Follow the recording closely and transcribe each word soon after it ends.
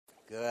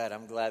Good.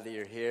 I'm glad that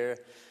you're here.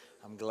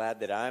 I'm glad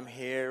that I'm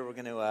here. We're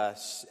going to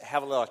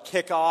have a little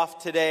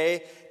kickoff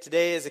today.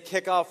 Today is a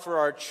kickoff for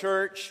our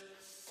church.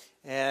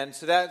 And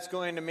so that's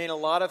going to mean a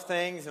lot of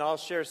things, and I'll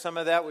share some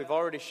of that. We've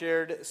already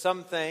shared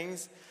some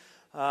things.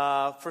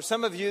 For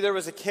some of you, there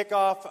was a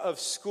kickoff of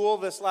school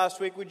this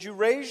last week. Would you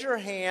raise your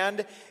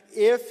hand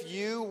if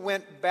you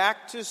went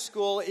back to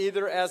school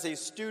either as a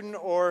student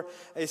or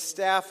a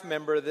staff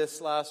member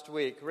this last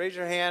week? Raise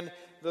your hand.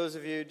 Those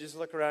of you, just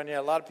look around. Yeah,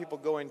 a lot of people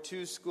going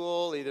to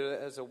school either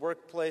as a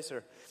workplace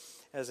or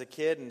as a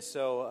kid. And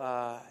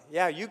so,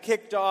 you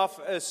kicked off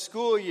a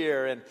school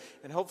year,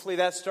 and hopefully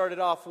that started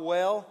off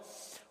well.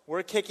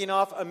 We're kicking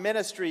off a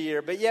ministry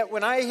year, but yet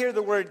when I hear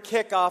the word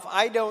kickoff,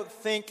 I don't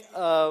think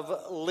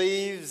of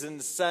leaves and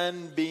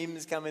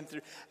sunbeams coming through.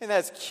 And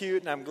that's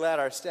cute, and I'm glad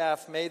our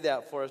staff made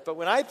that for us. But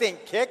when I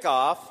think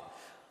kickoff,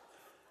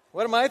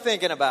 what am I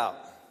thinking about?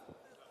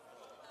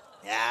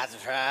 Yeah,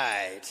 that's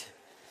right.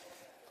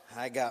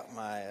 I got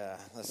my,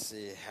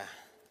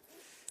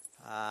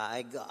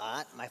 I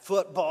got my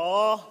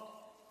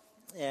football,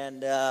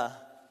 and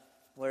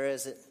where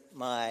is it?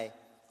 My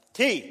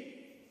tee.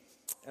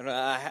 And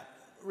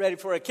ready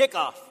for a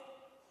kickoff.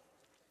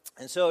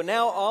 And so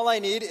now all I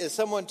need is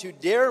someone to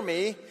dare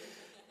me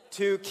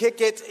to kick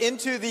it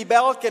into the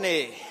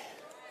balcony.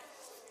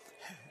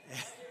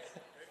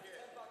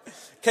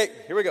 Okay,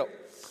 here we go.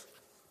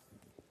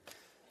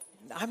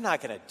 I'm not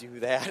going to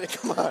do that.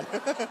 Come on.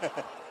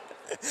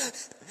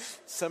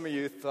 Some of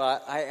you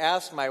thought, I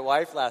asked my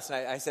wife last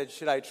night, I said,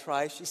 should I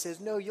try? She says,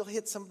 no, you'll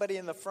hit somebody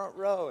in the front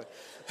row.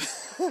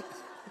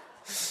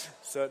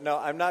 So, no,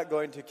 I'm not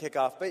going to kick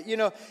off. But,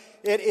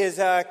 it is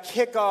a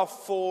kickoff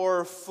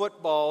for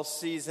football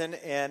season,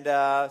 and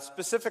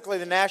specifically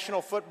the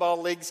National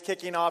Football League's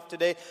kicking off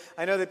today.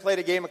 I know they played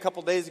a game a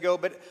couple days ago,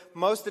 but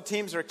most of the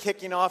teams are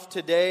kicking off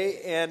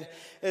today. And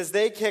as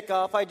they kick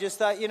off, I just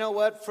thought, you know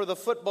what, for the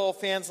football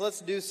fans,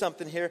 let's do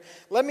something here.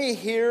 Let me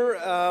hear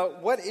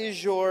what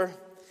is your...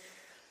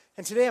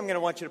 And today I'm going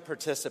to want you to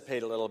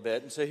participate a little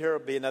bit. And so here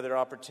will be another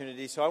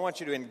opportunity. So I want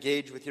you to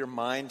engage with your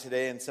mind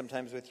today and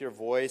sometimes with your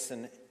voice.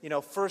 And,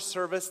 first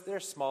service, they're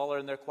smaller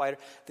and they're quieter.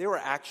 They were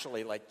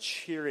actually like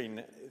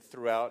cheering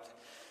throughout.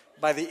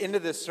 By the end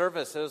of this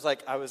service, it was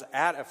like I was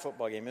at a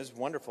football game. It was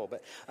wonderful.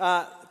 But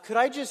could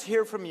I just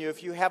hear from you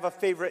if you have a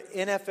favorite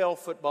NFL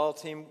football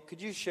team?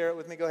 Could you share it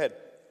with me? Go ahead.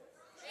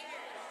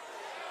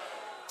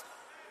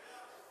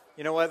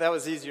 You know what? That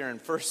was easier in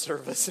first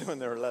service when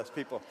there were less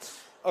people.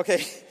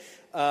 Okay.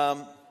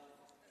 I'm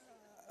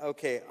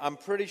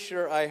pretty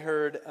sure I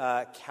heard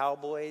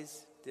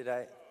Cowboys. Did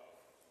I?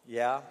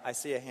 Yeah, I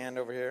see a hand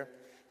over here.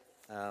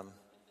 I'm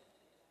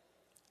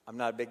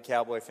not a big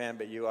Cowboy fan,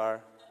 but you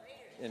are.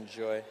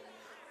 Enjoy.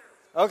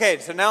 Okay,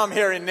 so now I'm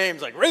hearing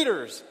names like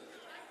Raiders.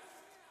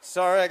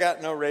 Sorry, I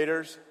got no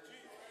Raiders.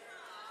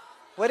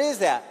 What is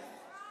that?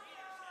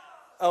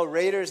 Oh,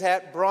 Raiders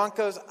hat.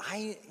 Broncos.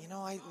 I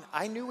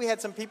knew we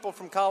had some people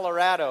from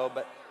Colorado,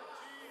 but...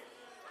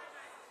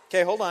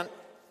 Okay, hold on.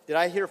 Did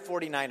I hear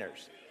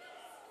 49ers?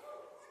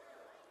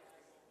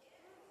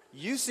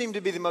 You seem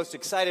to be the most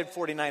excited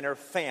 49er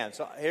fan.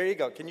 So here you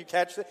go. Can you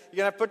catch that? You're going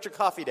to have to put your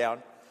coffee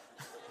down.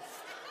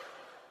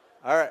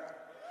 All right.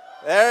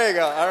 There you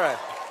go. All right.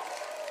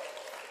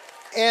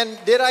 And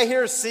did I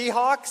hear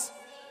Seahawks?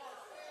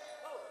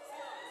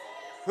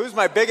 Who's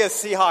my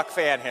biggest Seahawk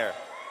fan here?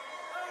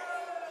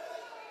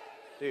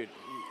 Dude,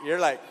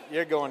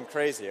 you're going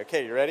crazy.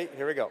 Okay, you ready?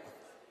 Here we go.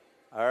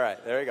 All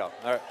right. There you go.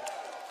 All right.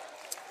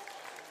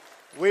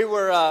 We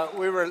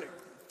were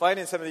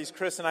finding some of these.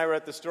 Chris and I were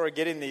at the store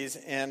getting these,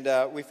 and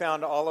we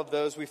found all of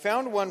those. We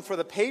found one for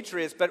the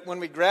Patriots, but when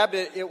we grabbed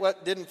it, it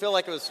didn't feel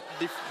like it was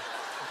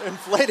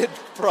inflated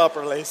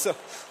properly. So,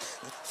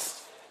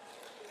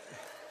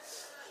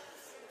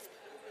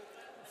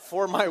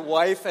 for my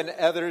wife and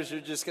others,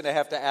 you're just going to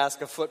have to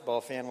ask a football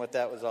fan what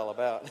that was all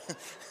about.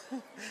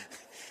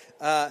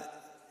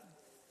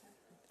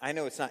 I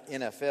know it's not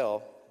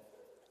NFL.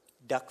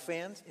 Duck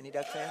fans? Any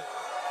Duck fans?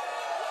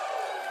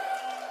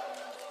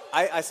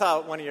 I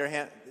saw one of your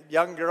hands.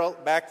 Young girl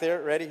back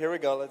there. Ready? Here we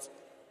go.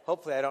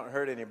 Hopefully I don't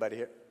hurt anybody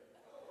here.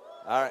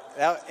 All right.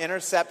 That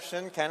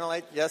interception, kind of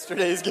like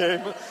yesterday's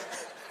game.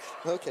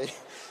 Okay.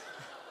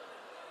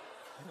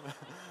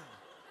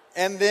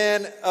 And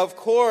then, of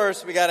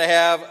course, we got to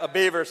have a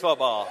Beavers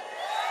football.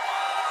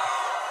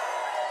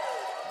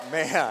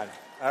 Man.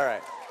 All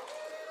right.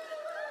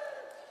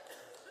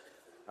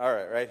 All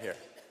right, right here.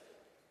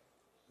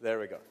 There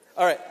we go.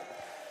 All right.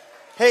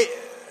 Hey,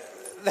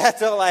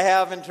 that's all I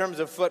have in terms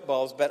of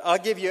footballs, but I'll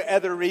give you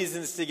other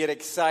reasons to get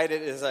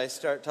excited as I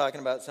start talking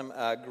about some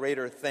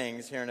greater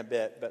things here in a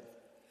bit.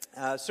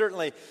 But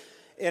certainly,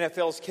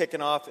 NFL's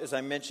kicking off, as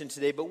I mentioned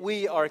today, but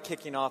we are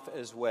kicking off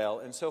as well.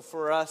 And so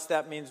for us,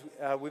 that means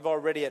we've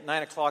already at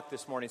 9 o'clock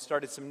this morning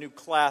started some new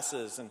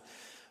classes. And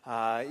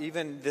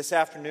even this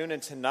afternoon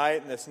and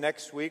tonight and this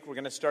next week, we're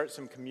going to start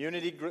some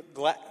community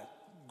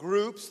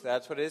groups.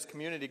 That's what it is,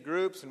 community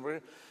groups. And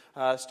we're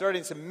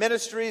starting some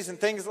ministries and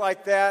things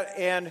like that.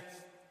 And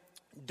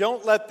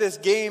Don't let this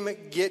game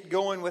get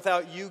going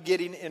without you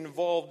getting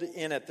involved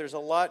in it. There's a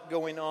lot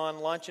going on,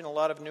 launching a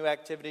lot of new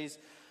activities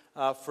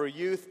for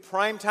youth.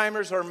 Prime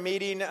timers are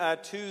meeting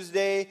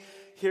Tuesday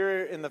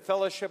here in the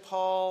fellowship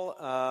hall.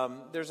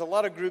 There's a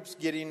lot of groups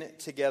getting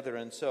together,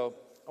 and so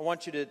I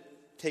want you to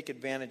take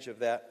advantage of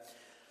that.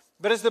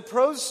 But as the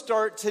pros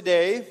start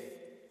today,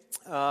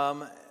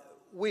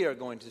 we are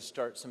going to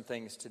start some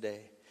things today.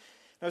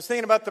 I was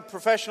thinking about the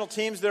professional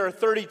teams. There are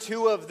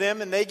 32 of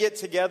them, and they get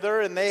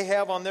together, and they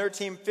have on their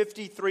team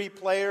 53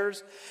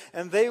 players,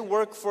 and they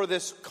work for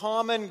this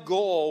common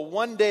goal.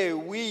 One day,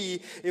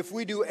 if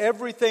we do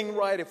everything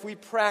right, if we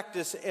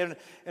practice and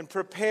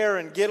prepare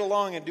and get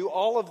along and do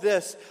all of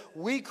this,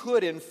 we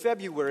could, in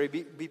February,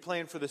 be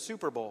playing for the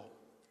Super Bowl.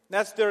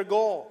 That's their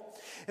goal.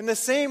 In the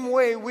same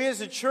way, we as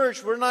a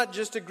church, we're not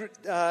just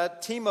a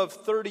team of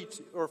 30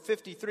 or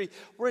 53.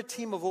 We're a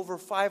team of over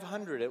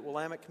 500 at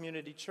Willamette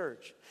Community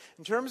Church.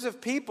 In terms of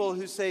people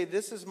who say,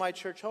 this is my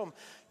church home,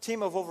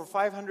 team of over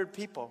 500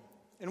 people.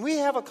 And we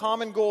have a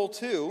common goal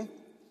too.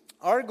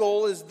 Our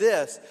goal is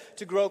this,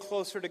 to grow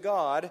closer to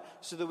God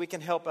so that we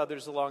can help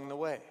others along the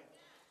way.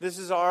 This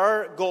is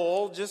our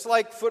goal, just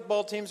like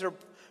football teams are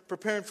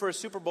preparing for a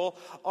Super Bowl.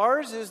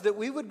 Ours is that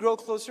we would grow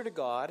closer to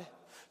God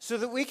so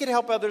that we can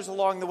help others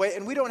along the way,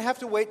 and we don't have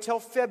to wait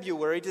till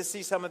February to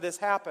see some of this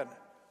happen.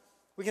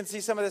 We can see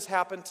some of this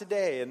happen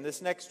today and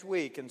this next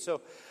week, and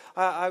so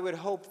I would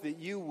hope that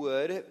you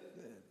would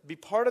be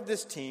part of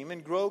this team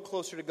and grow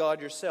closer to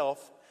God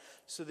yourself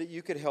so that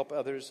you could help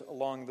others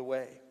along the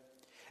way.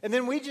 And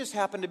then we just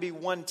happen to be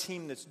one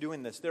team that's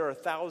doing this. There are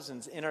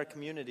thousands in our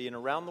community and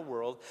around the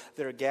world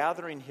that are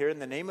gathering here in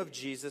the name of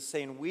Jesus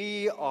saying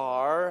we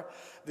are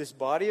this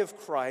body of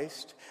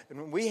Christ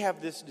and we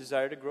have this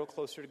desire to grow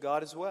closer to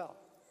God as well.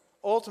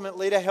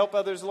 Ultimately to help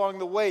others along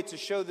the way to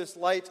show this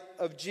light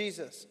of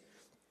Jesus.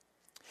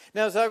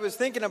 Now as I was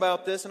thinking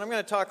about this, and I'm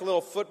going to talk a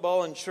little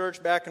football and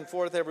church back and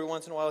forth every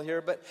once in a while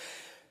here, but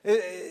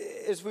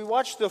as we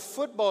watch the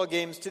football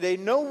games today,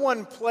 no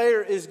one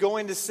player is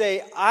going to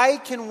say, I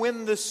can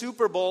win the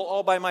Super Bowl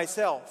all by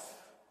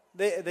myself.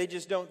 They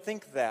just don't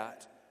think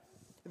that.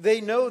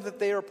 They know that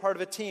they are part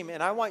of a team.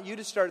 And I want you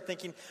to start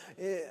thinking,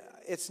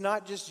 it's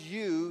not just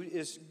you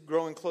is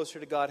growing closer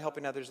to God,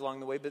 helping others along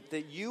the way, but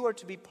that you are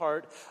to be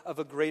part of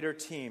a greater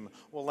team.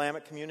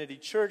 Willamette Community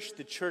Church,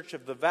 the Church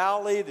of the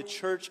Valley, the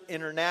church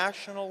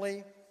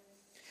internationally.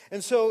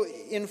 And so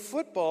in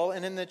football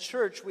and in the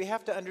church, we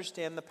have to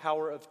understand the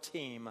power of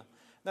team.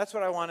 That's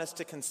what I want us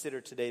to consider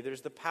today.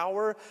 There's the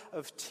power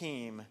of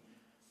team.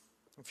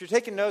 If you're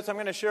taking notes, I'm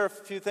going to share a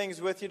few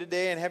things with you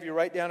today and have you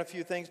write down a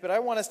few things. But I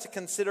want us to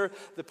consider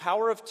the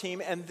power of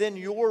team and then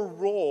your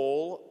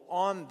role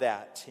on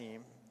that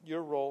team.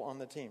 Your role on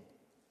the team.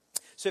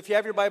 So if you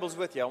have your Bibles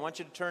with you, I want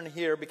you to turn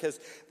here because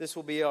this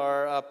will be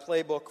our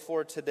playbook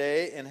for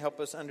today and help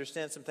us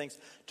understand some things.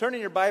 Turn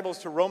in your Bibles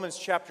to Romans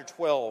chapter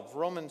 12.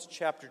 Romans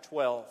chapter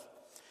 12.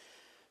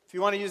 If you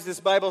want to use this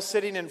Bible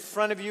sitting in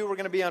front of you, we're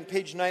going to be on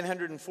page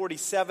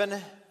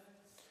 947.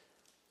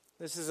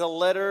 This is a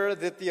letter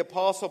that the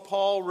Apostle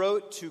Paul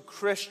wrote to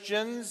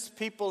Christians,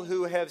 people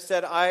who have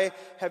said, I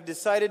have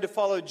decided to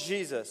follow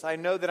Jesus. I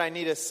know that I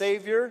need a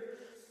Savior.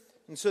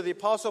 And so the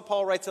Apostle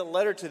Paul writes a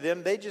letter to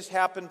them. They just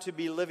happen to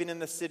be living in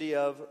the city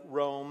of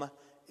Rome,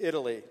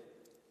 Italy.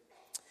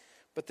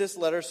 But this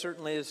letter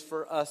certainly is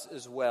for us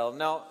as well.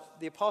 Now,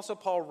 the Apostle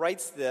Paul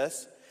writes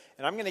this,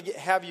 and I'm going to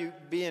have you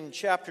be in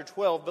chapter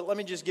 12, but let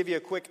me just give you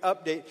a quick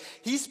update.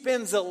 He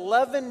spends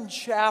 11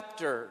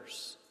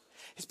 chapters.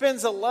 He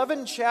spends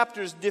 11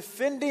 chapters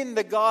defending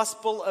the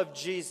gospel of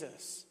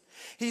Jesus.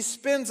 He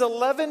spends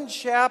 11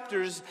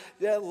 chapters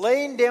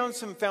laying down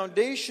some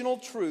foundational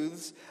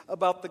truths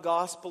about the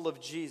gospel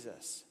of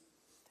Jesus.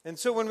 And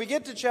so when we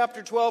get to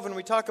chapter 12 and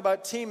we talk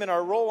about team and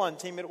our role on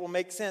team, it will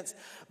make sense.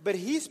 But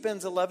he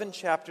spends 11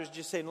 chapters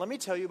just saying, let me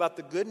tell you about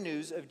the good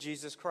news of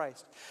Jesus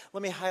Christ.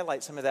 Let me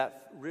highlight some of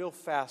that real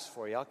fast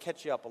for you. I'll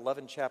catch you up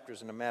 11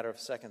 chapters in a matter of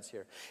seconds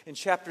here. In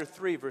chapter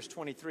 3, verse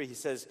 23, he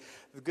says,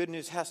 the good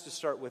news has to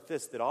start with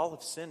this, that all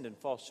have sinned and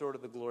fall short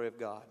of the glory of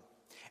God.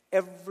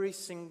 Every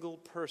single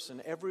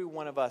person, every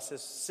one of us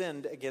has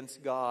sinned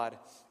against God.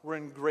 We're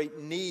in great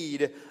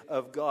need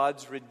of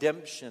God's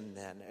redemption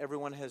then.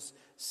 Everyone has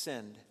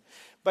sinned.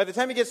 By the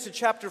time he gets to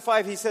chapter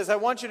 5, he says, I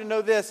want you to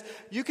know this.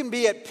 You can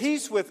be at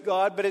peace with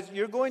God, but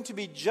you're going to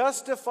be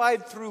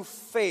justified through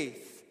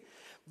faith.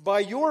 By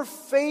your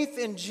faith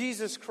in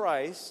Jesus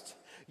Christ,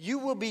 you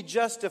will be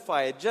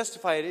justified.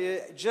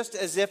 Justified just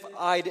as if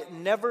I'd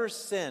never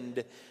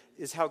sinned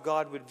is how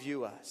God would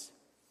view us.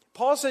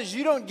 Paul says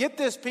you don't get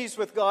this peace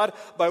with God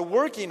by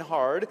working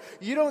hard.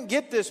 You don't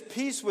get this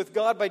peace with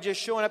God by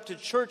just showing up to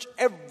church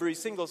every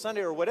single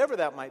Sunday or whatever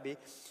that might be.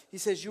 He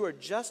says you are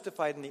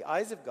justified in the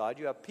eyes of God.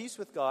 You have peace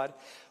with God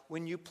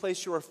when you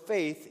place your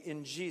faith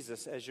in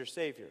Jesus as your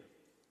Savior.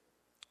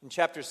 In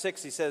chapter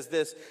 6, he says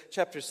this.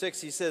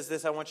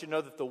 I want you to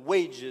know that the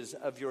wages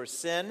of your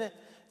sin,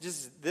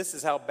 this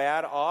is how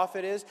bad off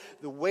it is.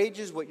 The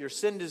wages, what your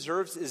sin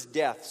deserves, is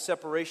death,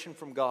 separation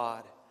from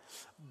God.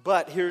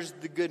 But here's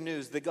the good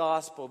news, the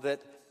gospel,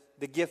 that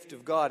The gift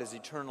of God is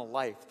eternal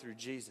life through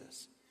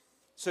Jesus.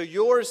 So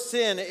your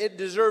sin, it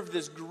deserved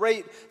this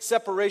great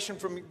separation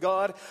from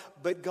God,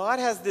 but God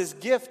has this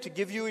gift to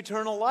give you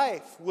eternal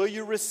life. Will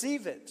you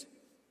receive it?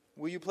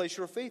 Will you place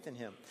your faith in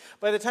Him?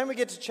 By the time we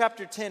get to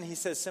chapter 10, he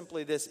says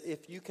simply this: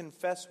 if you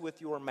confess with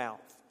your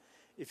mouth,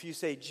 if you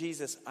say,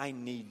 Jesus, I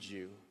need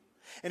you,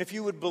 and if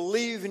you would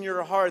believe in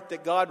your heart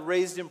that God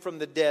raised Him from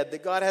the dead,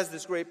 that God has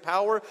this great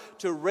power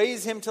to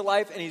raise Him to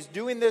life, and He's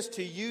doing this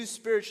to you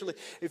spiritually,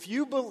 if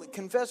you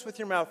confess with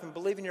your mouth and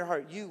believe in your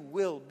heart, you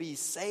will be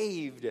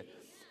saved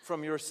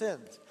from your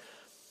sins.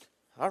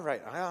 All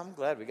right, I'm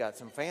glad we got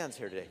some fans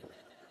here today.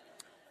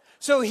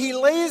 So he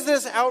lays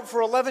this out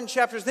for 11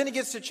 chapters. Then he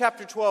gets to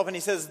chapter 12 and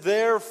he says,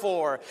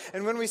 therefore.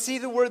 And when we see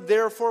the word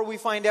therefore, we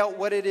find out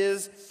what it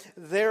is,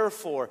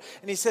 therefore.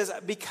 And he says,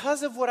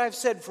 because of what I've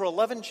said for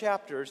 11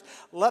 chapters,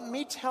 let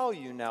me tell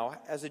you now,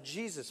 as a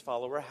Jesus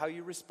follower, how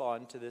you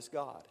respond to this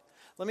God.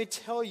 Let me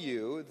tell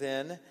you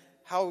then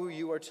how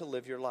you are to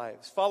live your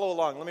lives. Follow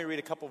along. Let me read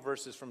a couple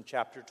verses from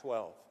chapter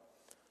 12.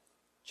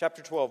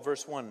 Chapter 12,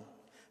 verse 1.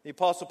 The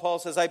Apostle Paul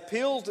says, I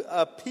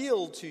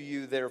appeal to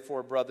you,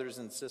 therefore, brothers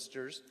and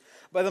sisters,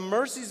 by the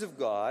mercies of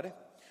God,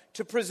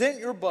 to present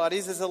your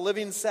bodies as a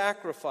living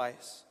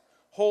sacrifice,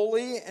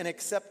 holy and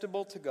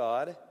acceptable to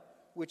God,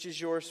 which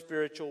is your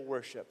spiritual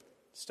worship.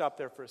 Stop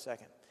there for a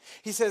second.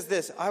 He says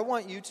this: I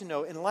want you to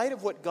know, in light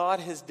of what God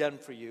has done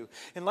for you,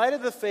 in light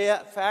of the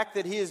fact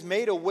that He has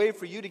made a way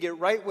for you to get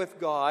right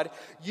with God,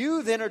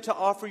 you then are to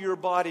offer your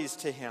bodies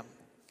to Him.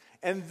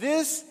 And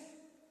this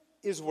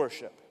is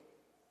worship.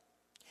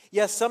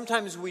 Yes,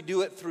 sometimes we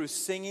do it through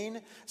singing.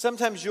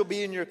 Sometimes you'll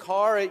be in your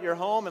car at your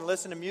home and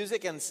listen to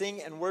music and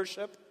sing and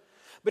worship.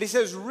 But he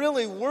says,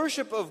 really,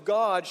 worship of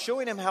God,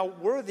 showing Him how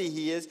worthy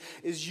He is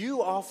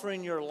you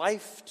offering your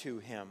life to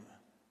Him.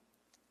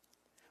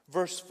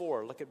 Verse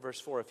 4, look at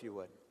verse 4 if you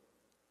would.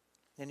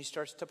 Then he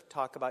starts to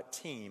talk about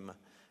team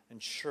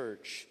and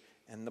church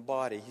and the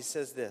body. He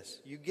says this: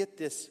 you get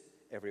this,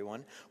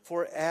 everyone.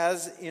 For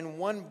as in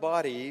one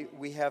body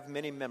we have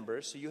many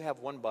members. So you have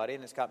one body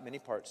and it's got many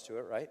parts to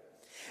it, right?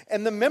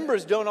 And the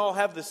members don't all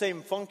have the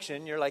same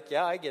function. You're like,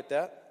 yeah, I get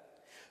that.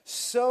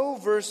 So,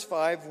 verse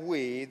 5,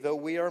 we, though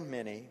we are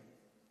many,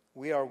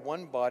 we are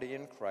one body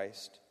in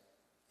Christ,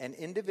 and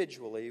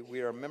individually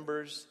we are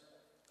members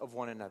of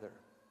one another.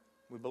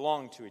 We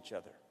belong to each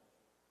other.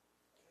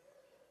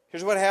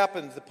 Here's what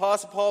happens. The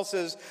Apostle Paul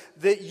says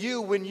that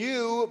when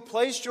you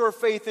placed your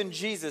faith in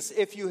Jesus,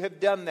 if you have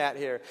done that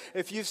here,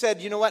 if you've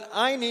said, you know what,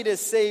 I need a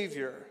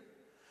Savior.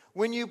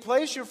 When you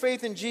place your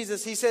faith in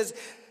Jesus, he says,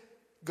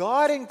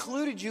 God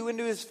included you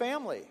into His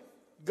family.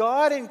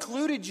 God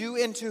included you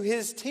into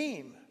His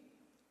team.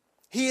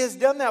 He has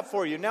done that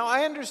for you. Now,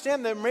 I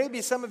understand there may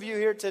be some of you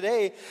here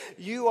today,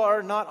 you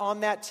are not on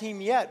that team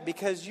yet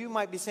because you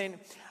might be saying,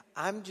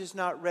 I'm just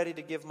not ready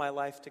to give my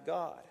life to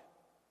God.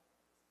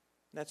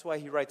 And that's why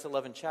he writes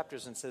 11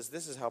 chapters and says,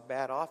 this is how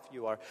bad off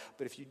you are.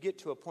 But if you get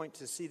to a point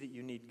to see that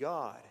you need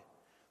God,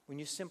 when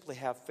you simply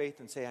have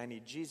faith and say, I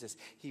need Jesus,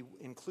 He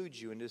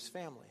includes you into His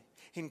family.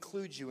 He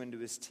includes you into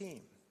His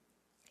team.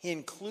 He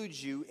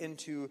includes you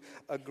into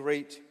a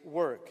great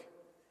work.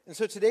 And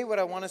so today what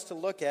I want us to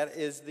look at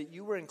is that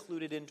you were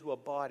included into a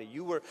body.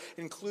 You were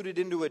included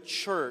into a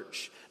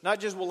church. Not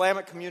just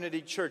Willamette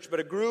Community Church, but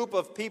a group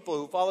of people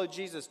who follow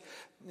Jesus.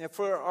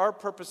 For our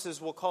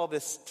purposes, we'll call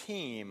this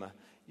team.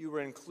 You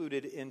were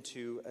included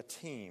into a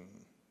team.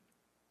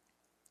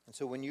 And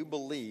so when you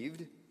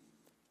believed,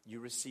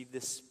 you received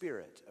the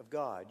Spirit of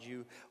God.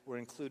 You were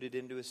included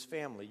into His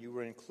family. You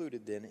were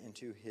included then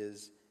into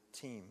His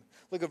team.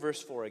 Look at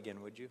verse 4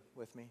 again, would you,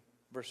 with me?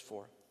 Verse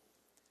 4.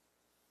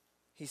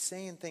 He's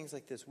saying things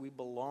like this: we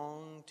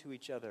belong to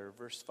each other.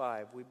 Verse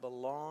 5, we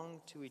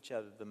belong to each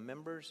other. The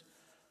members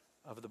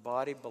of the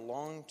body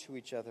belong to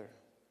each other.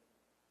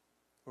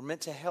 We're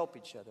meant to help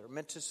each other. We're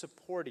meant to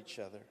support each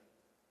other.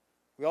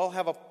 We all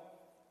have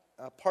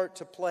a part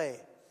to play.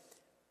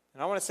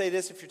 And I want to say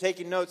this, if you're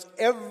taking notes,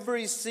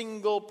 every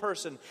single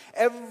person,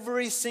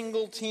 every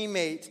single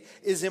teammate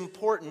is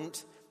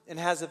important and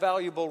has a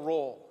valuable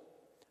role.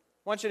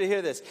 I want you to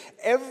hear this.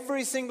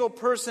 Every single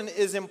person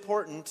is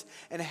important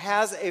and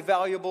has a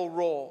valuable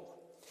role.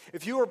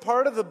 If you are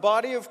part of the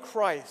body of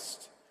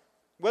Christ,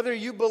 whether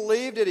you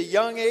believed at a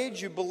young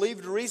age, you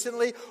believed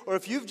recently, or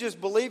if you've just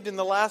believed in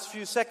the last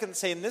few seconds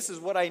saying, this is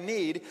what I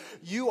need,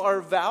 you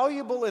are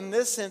valuable in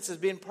this sense as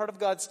being part of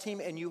God's team,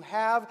 and you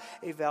have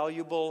a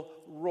valuable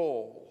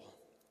role.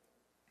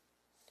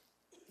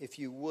 If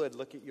you would,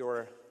 look at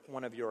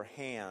one of your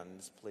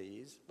hands,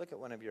 please. Look at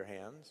one of your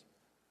hands.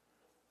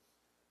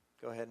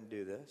 Go ahead and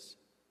do this.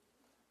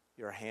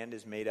 Your hand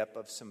is made up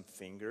of some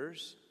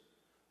fingers.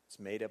 It's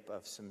made up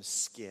of some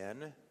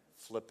skin.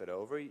 Flip it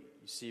over. You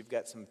see you've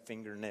got some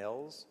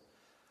fingernails.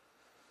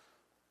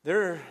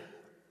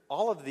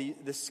 All of the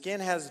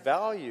skin has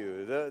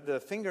value.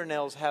 The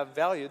fingernails have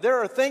value. There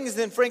are things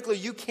then, frankly,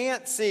 you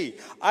can't see.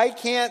 I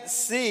can't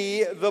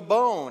see the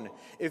bone.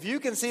 If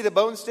you can see the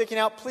bone sticking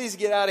out, please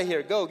get out of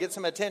here. Go, get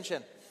some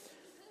attention.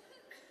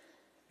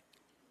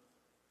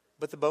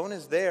 But the bone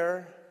is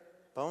there.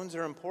 Bones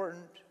are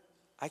important.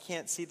 I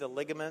can't see the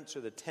ligaments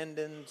or the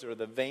tendons or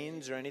the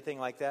veins or anything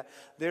like that.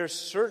 They're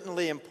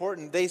certainly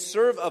important. They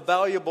serve a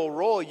valuable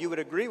role. You would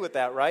agree with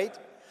that, right?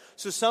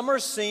 So some are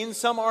seen,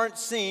 some aren't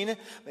seen.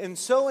 And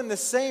so in the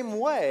same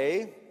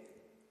way,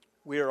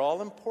 we are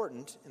all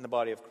important in the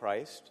body of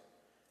Christ,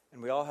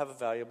 and we all have a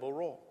valuable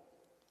role.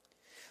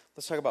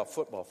 Let's talk about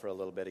football for a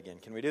little bit again.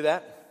 Can we do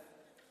that?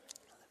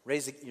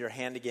 Raise your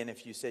hand again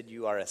if you said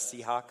you are a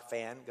Seahawk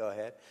fan. Go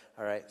ahead.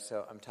 All right,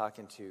 so I'm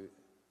talking to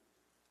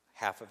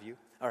half of you.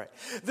 All right.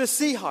 The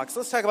Seahawks.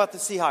 Let's talk about the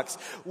Seahawks.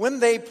 When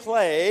they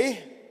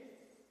play,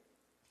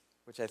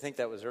 which I think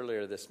that was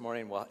earlier this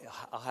morning. Well,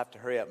 I'll have to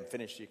hurry up and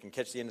finish so you can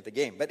catch the end of the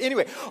game. But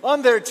anyway,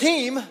 on their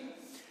team,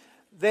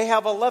 they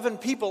have 11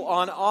 people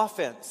on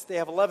offense. They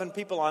have 11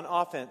 people on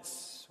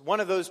offense. One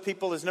of those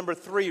people is number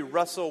 3,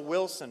 Russell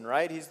Wilson,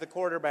 right? He's the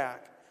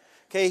quarterback.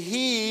 Okay,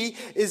 he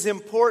is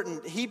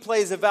important. He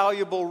plays a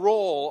valuable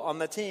role on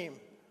the team.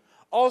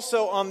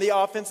 Also on the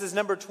offense is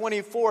number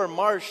 24,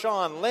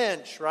 Marshawn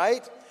Lynch,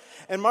 right?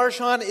 And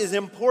Marshawn is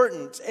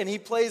important, and he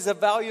plays a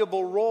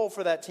valuable role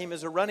for that team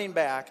as a running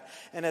back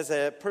and as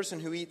a person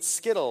who eats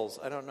Skittles.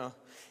 I don't know.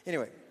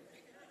 Anyway.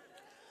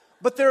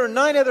 But there are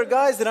 9 other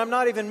guys that I'm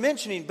not even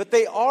mentioning, but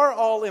they are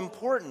all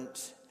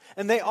important,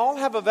 and they all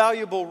have a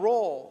valuable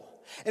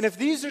role. And if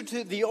these are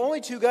the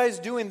only 2 guys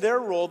doing their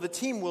role, the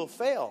team will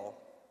fail.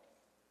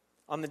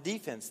 On the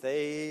defense,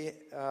 they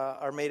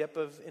are made up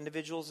of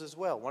individuals as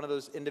well. One of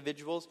those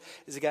individuals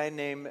is a guy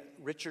named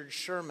Richard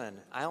Sherman.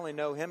 I only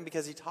know him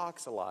because he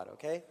talks a lot,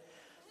 okay?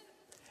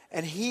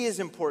 And he is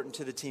important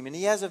to the team, and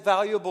he has a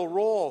valuable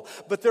role.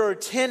 But there are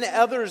 10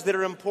 others that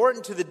are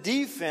important to the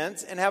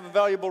defense and have a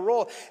valuable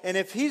role. And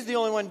if he's the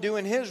only one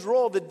doing his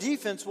role, the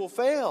defense will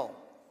fail.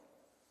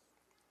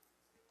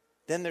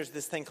 Then there's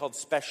this thing called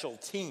special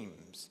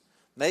teams.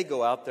 They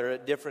go out there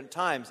at different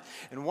times.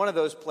 And one of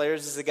those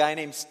players is a guy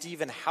named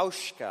Steven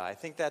Hauschka. I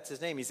think that's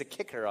his name. He's a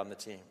kicker on the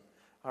team.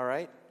 All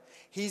right?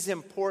 He's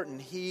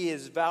important. He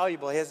is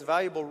valuable. He has a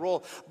valuable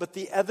role. But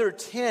the other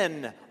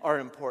 10 are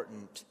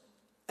important.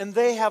 And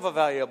they have a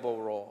valuable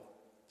role.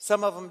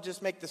 Some of them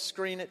just make the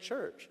screen at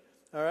church.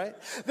 All right?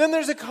 Then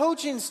there's a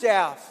coaching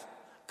staff.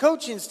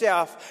 Coaching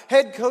staff.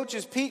 Head coach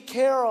is Pete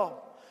Carroll.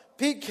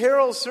 Pete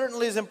Carroll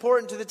certainly is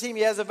important to the team.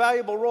 He has a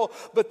valuable role.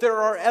 But there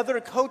are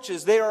other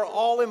coaches. They are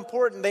all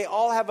important. They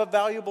all have a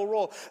valuable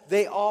role.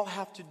 They all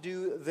have to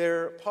do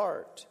their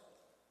part.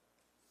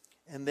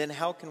 And then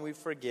how can we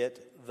forget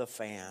the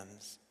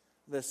fans?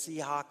 The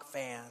Seahawk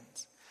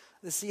fans.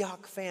 The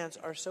Seahawk fans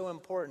are so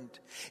important.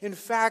 In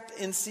fact,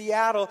 in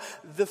Seattle,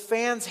 the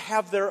fans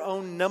have their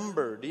own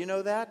number. Do you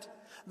know that?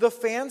 The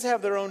fans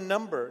have their own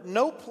number.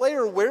 No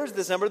player wears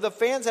this number. The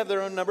fans have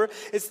their own number.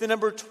 It's the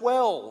number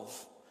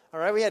 12. All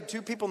right, we had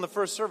 2 people in the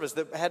first service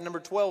that had number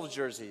 12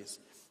 jerseys.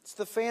 It's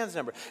the fans'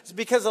 number. It's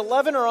because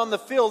 11 are on the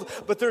field,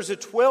 but there's a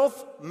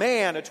 12th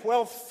man, a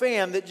 12th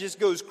fan that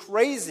just goes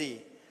crazy.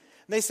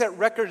 And they set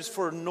records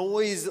for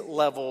noise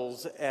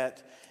levels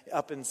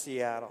up in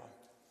Seattle.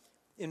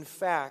 In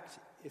fact,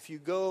 if you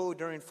go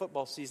during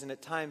football season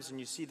at times and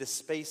you see the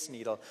Space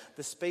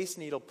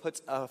Needle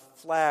puts a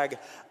flag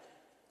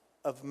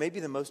of maybe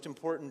the most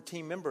important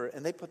team member,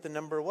 and they put the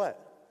number what?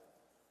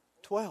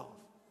 12.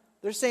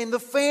 They're saying the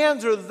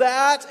fans are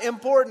that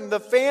important. The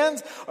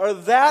fans are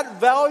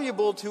that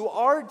valuable to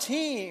our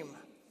team.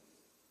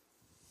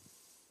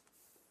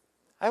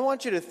 I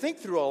want you to think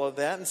through all of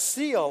that and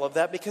see all of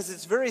that because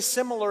it's very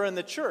similar in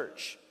the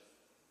church.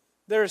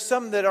 There are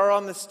some that are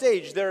on the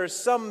stage. There are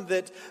some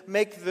that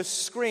make the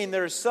screen.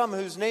 There are some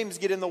whose names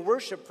get in the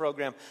worship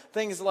program.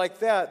 Things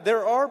like that.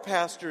 There are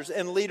pastors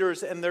and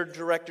leaders and their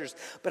directors.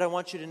 But I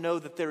want you to know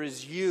that there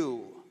is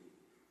you.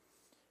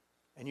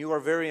 And you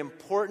are very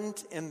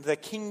important in the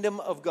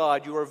kingdom of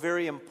God. You are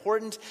very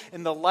important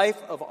in the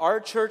life of our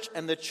church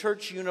and the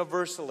church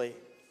universally.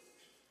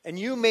 And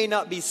you may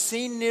not be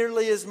seen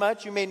nearly as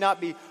much. You may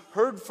not be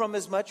heard from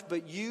as much.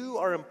 But you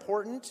are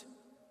important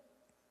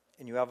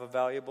and you have a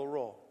valuable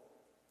role.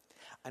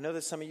 I know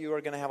that some of you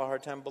are going to have a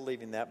hard time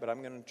believing that, but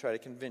I'm going to try to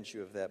convince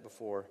you of that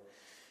before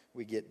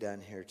we get done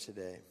here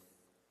today.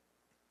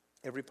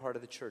 Every part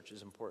of the church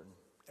is important.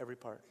 Every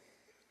part.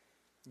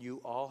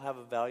 You all have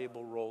a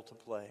valuable role to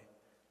play.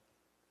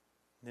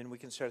 And then we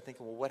can start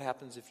thinking, well, what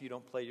happens if you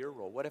don't play your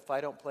role? What if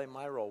I don't play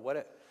my role?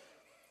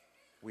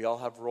 We all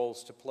have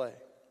roles to play.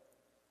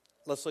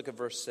 Let's look at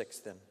verse 6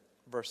 then.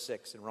 Verse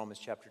 6 in Romans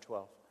chapter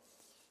 12.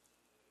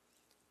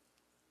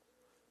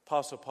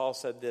 Apostle Paul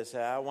said this,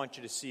 I want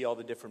you to see all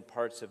the different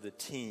parts of the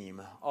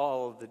team,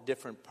 all of the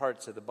different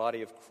parts of the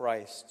body of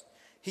Christ.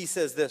 He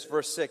says this,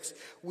 verse 6,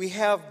 we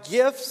have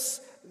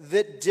gifts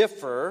that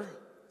differ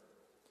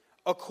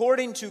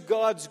according to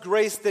God's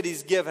grace that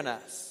He's given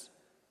us.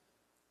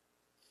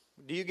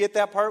 Do you get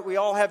that part? We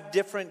all have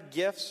different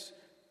gifts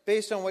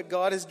based on what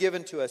God has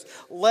given to us.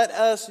 Let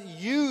us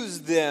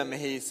use them,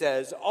 he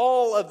says,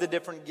 all of the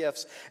different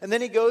gifts. And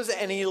then he goes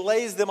and he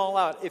lays them all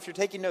out. If you're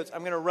taking notes,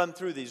 I'm going to run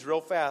through these real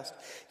fast.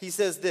 He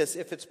says this,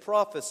 if it's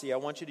prophecy, I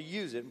want you to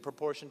use it in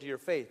proportion to your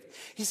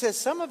faith. He says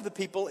some of the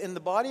people in the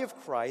body of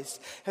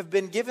Christ have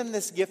been given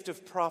this gift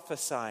of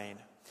prophesying.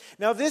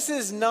 Now, this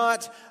is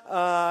not,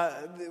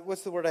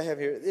 what's the word I have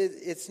here?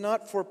 It's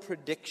not for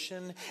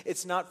prediction.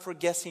 It's not for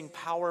guessing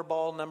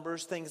Powerball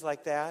numbers, things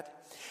like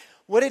that.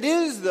 What it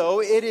is,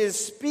 though, it is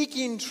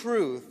speaking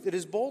truth. It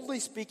is boldly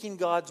speaking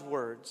God's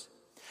words.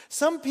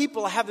 Some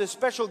people have this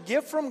special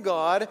gift from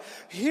God,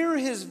 hear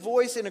His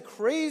voice in a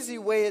crazy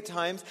way at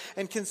times,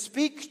 and can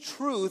speak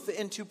truth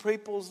into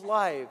people's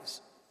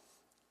lives.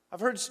 I've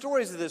heard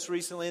stories of this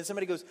recently, and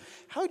somebody goes,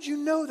 "How'd you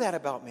know that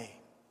about me?"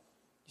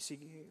 You see,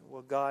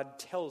 well, God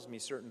tells me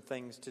certain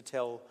things to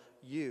tell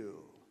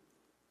you.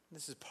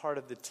 This is part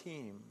of the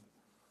team.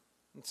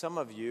 And some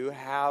of you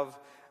have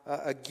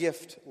a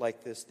gift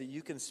like this, that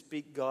you can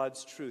speak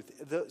God's truth.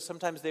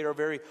 Sometimes they are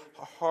very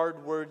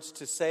hard words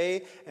to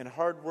say and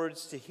hard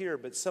words to hear,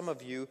 but some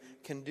of you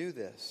can do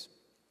this.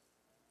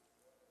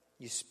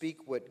 You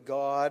speak what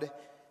God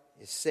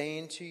is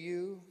saying to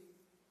you,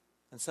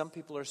 and some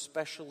people are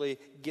specially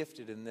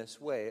gifted in this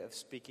way of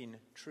speaking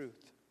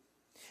truth.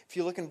 If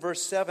you look in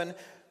verse 7,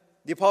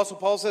 the Apostle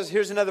Paul says,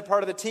 here's another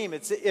part of the team.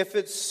 If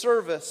it's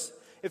service,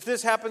 if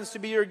this happens to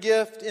be your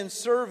gift in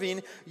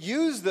serving,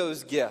 use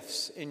those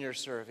gifts in your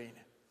serving.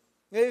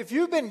 If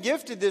you've been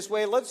gifted this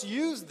way, let's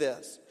use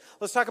this.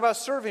 Let's talk about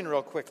serving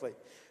real quickly.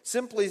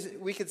 Simply,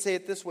 we could say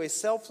it this way,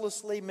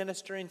 selflessly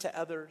ministering to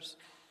others.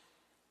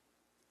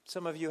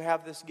 Some of you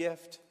have this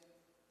gift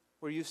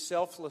where you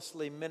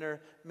selflessly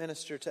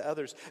minister to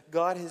others.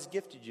 God has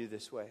gifted you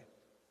this way.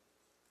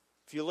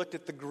 If you looked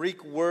at the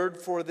Greek word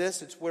for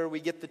this, it's where we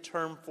get the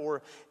term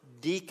for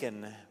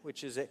deacon,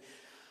 which is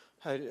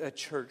a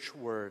church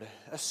word,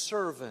 a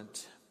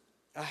servant,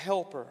 a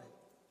helper.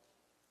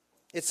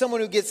 It's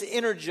someone who gets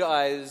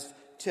energized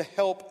to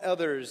help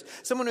others,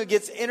 someone who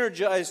gets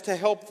energized to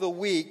help the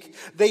weak.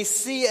 They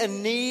see a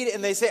need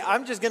and they say,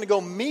 I'm just going to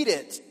go meet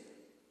it.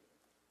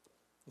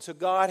 And so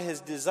God has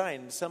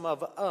designed some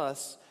of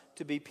us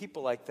to be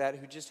people like that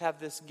who just have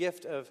this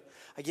gift of,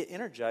 I get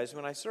energized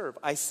when I serve.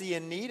 I see a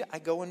need, I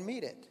go and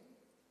meet it.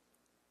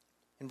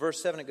 In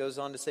verse 7, it goes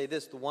on to say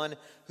this, the one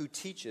who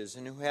teaches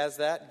and who has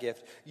that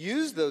gift,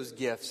 use those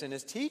gifts in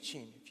his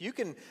teaching.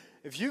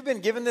 If you've been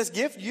given this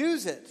gift,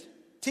 use it.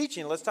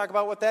 Teaching, let's talk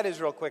about what that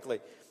is real quickly.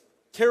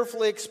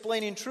 Carefully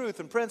explaining truth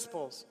and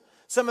principles.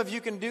 Some of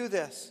you can do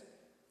this.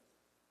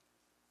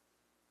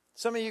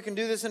 Some of you can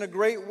do this in a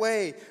great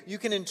way. You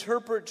can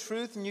interpret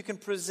truth and you can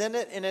present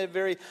it in a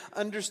very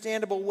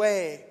understandable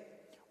way.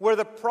 Where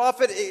the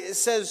prophet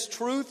says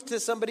truth to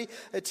somebody,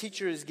 a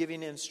teacher is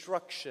giving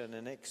instruction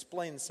and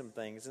explains some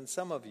things. And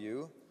some of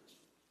you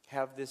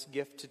have this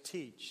gift to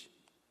teach.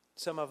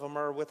 Some of them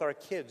are with our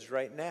kids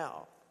right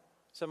now.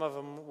 Some of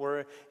them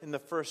were in the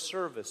first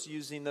service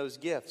using those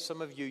gifts.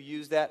 Some of you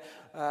use that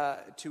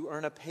to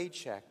earn a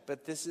paycheck.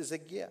 But this is a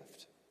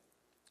gift.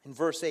 In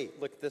verse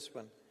 8, look at this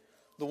one.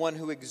 The one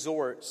who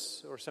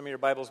exhorts, or some of your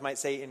Bibles might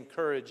say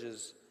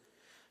encourages.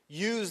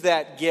 Use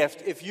that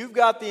gift. If you've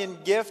got the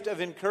gift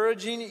of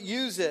encouraging,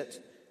 use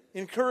it.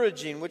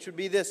 Encouraging, which would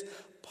be this,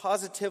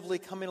 positively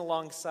coming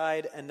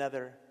alongside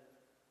another.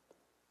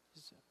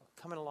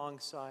 Coming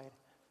alongside.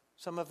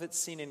 Some of it's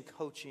seen in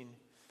coaching.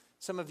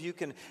 Some of you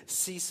can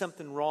see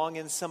something wrong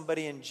in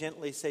somebody and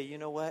gently say, you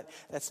know what?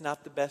 That's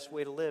not the best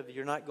way to live.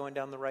 You're not going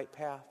down the right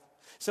path.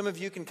 Some of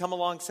you can come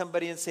along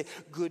somebody and say,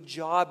 good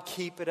job,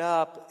 keep it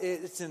up.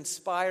 It's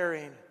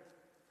inspiring.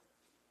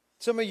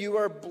 Some of you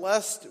are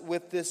blessed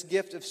with this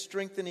gift of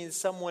strengthening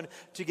someone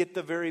to get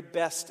the very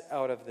best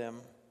out of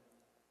them.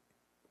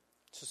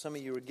 So some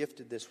of you are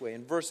gifted this way.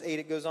 In verse 8,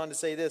 it goes on to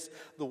say this,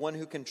 the one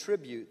who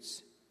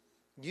contributes.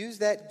 Use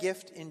that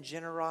gift in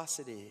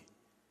generosity.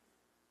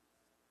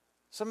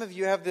 Some of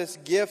you have this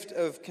gift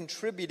of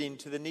contributing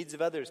to the needs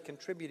of others,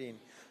 contributing.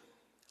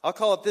 I'll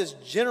call it this,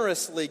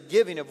 generously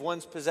giving of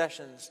one's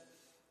possessions.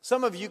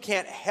 Some of you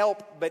can't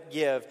help but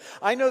give.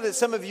 I know that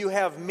some of you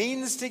have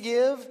means to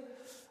give,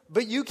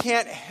 but you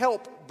can't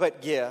help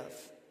but give.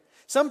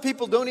 Some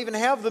people don't even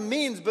have the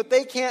means, but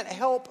they can't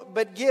help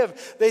but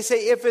give. They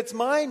say, if it's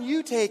mine,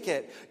 you take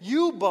it.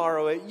 You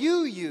borrow it.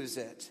 You use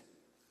it.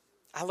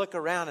 I look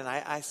around and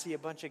I see a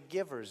bunch of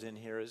givers in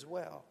here as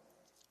well.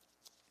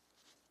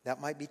 That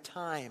might be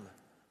time.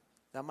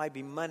 That might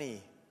be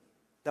money.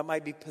 That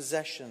might be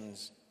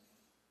possessions.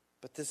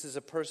 But this is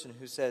a person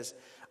who says,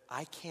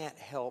 I can't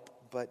help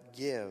but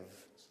give.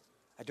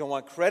 I don't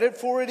want credit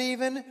for it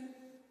even.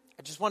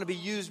 I just want to be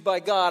used by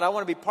God. I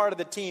want to be part of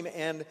the team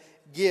and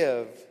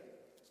give.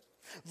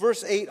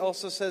 Verse 8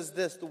 also says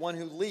this, the one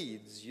who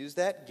leads. Use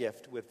that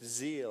gift with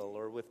zeal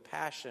or with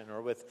passion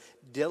or with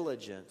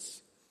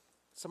diligence.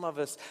 Some of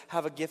us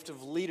have a gift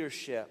of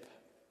leadership.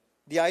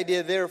 The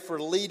idea there for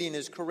leading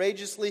is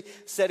courageously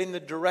setting the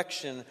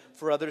direction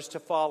for others to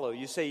follow.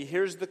 You say,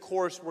 here's the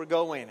course we're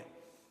going.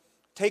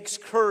 Takes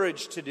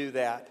courage to do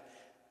that.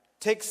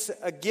 Takes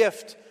a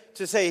gift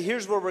to say,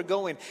 here's where we're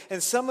going.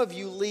 And some of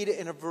you lead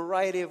in a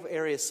variety of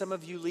areas. Some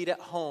of you lead at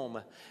home,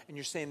 and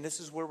you're saying,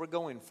 this is where we're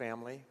going,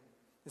 family.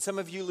 And some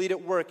of you lead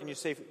at work, and you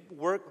say,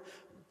 work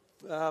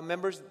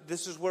members,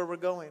 this is where we're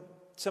going.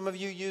 Some of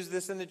you use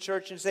this in the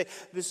church and say,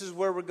 this is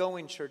where we're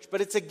going, church. But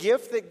it's a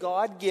gift that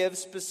God gives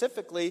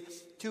specifically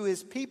to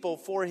his people,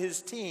 for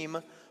his team,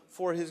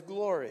 for his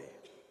glory.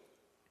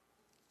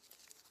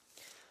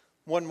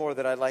 One more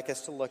that I'd like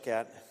us to look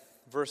at.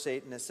 Verse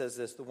 8, and it says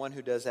this: the one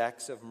who does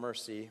acts of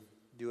mercy,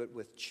 do it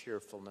with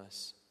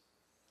cheerfulness.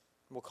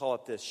 We'll call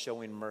it this: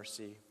 showing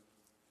mercy.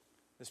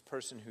 This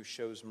person who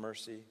shows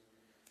mercy.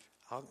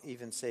 I'll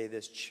even say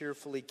this: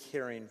 cheerfully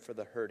caring for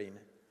the hurting.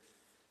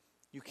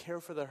 You care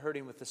for the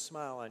hurting with a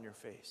smile on your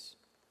face.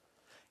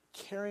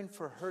 Caring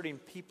for hurting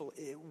people,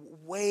 it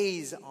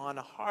weighs on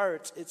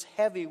hearts. It's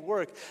heavy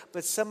work.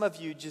 But some of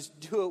you just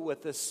do it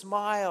with a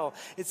smile.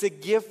 It's a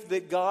gift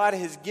that God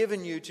has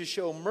given you to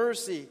show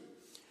mercy.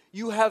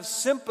 You have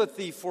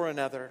sympathy for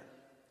another.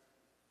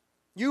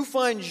 You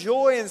find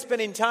joy in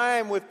spending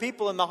time with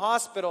people in the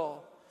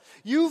hospital.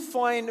 You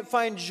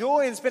find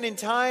joy in spending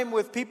time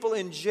with people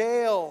in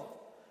jail.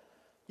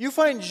 You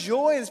find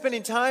joy in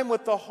spending time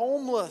with the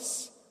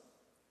homeless,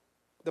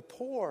 the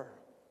poor,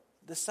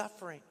 the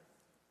suffering.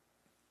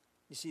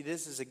 You see,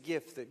 this is a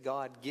gift that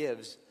God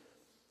gives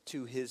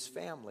to his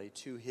family,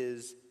 to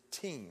his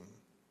team.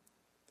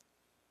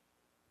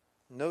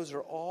 And those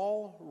are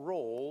all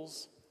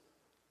roles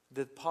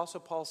that Apostle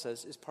Paul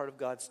says is part of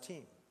God's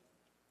team.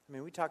 I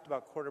mean, we talked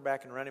about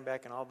quarterback and running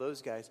back and all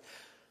those guys,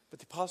 but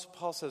the Apostle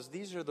Paul says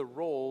these are the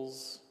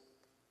roles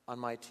on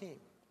my team.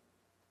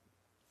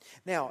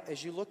 Now,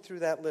 as you look through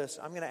that list,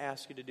 I'm going to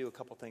ask you to do a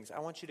couple things. I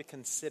want you to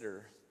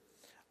consider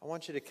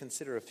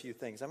a few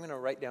things. I'm going to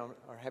write down,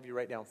 or have you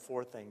write down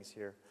 4 things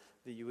here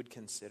that you would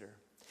consider.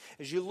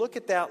 As you look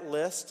at that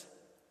list,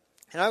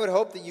 and I would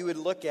hope that you would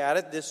look at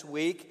it this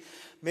week,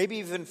 maybe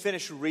even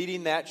finish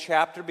reading that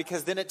chapter,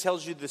 because then it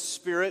tells you the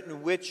spirit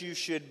in which you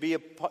should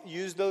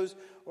use those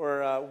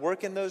or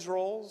work in those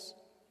roles.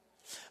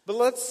 But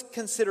let's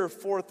consider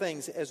 4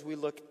 things as we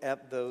look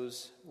at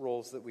those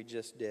roles that we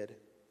just did.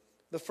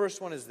 The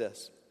first one is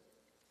this: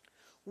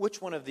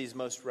 which one of these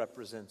most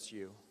represents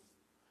you?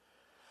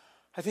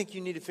 I think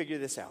you need to figure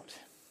this out.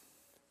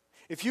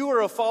 If you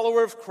are a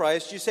follower of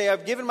Christ, you say,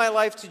 I've given my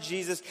life to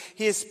Jesus.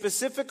 He has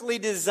specifically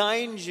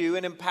designed you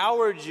and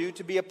empowered you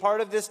to be a part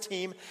of this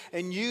team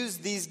and use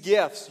these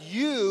gifts.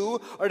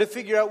 You are to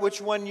figure out which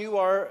one you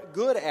are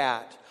good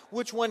at,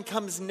 which one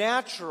comes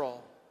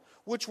natural,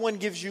 which one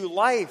gives you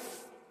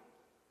life.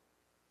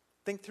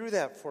 Think through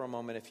that for a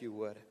moment, if you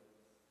would.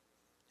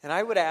 And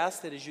I would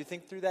ask that as you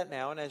think through that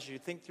now, and as you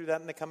think through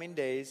that in the coming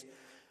days,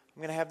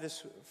 I'm going to have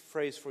this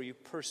phrase for you: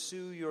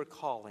 pursue your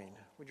calling.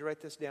 Would you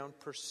write this down?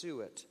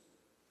 Pursue it.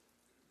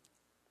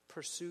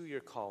 Pursue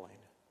your calling.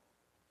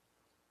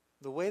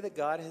 The way that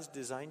God has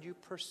designed you,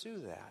 pursue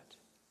that.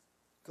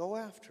 Go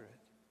after it.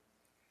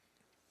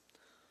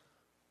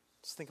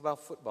 Let's think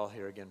about football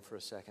here again for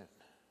a second.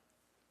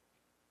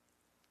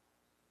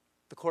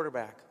 The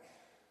quarterback.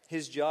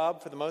 His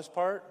job, for the most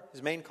part,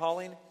 his main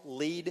calling: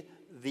 lead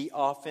the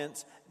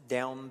offense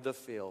down the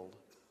field.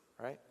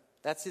 Right?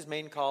 That's his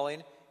main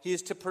calling. He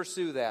is to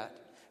pursue that.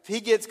 If he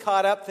gets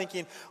caught up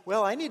thinking,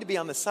 well, I need to be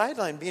on the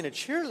sideline being a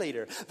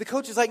cheerleader, the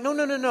coach is like,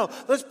 no.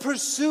 Let's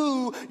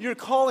pursue your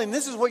calling.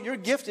 This is what you're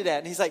gifted at.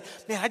 And he's like,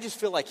 man, I just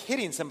feel like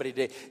hitting somebody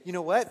today. You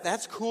know what?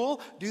 That's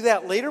cool. Do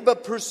that later,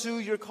 but pursue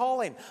your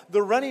calling.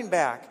 The running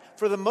back,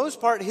 for the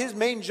most part, his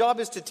main job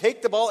is to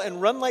take the ball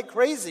and run like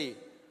crazy.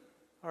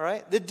 All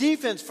right? The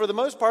defense, for the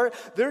most part,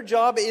 their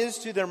job is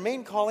to, their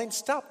main calling,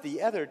 stop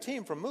the other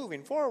team from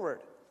moving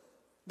forward.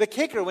 The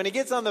kicker, when he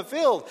gets on the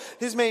field,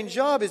 his main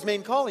job, his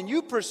main calling,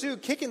 you pursue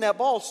kicking that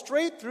ball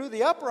straight through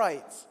the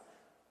uprights.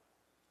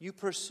 You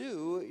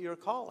pursue your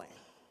calling.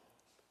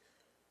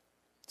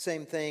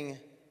 Same thing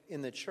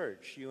in the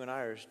church. You and I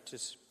are to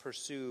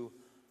pursue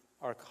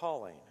our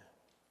calling.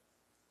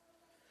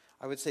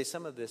 I would say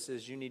some of this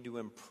is you need to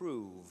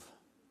improve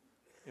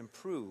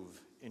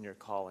in your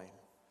calling.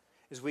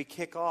 As we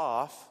kick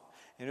off,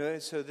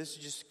 and so this is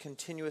just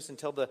continuous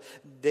until the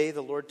day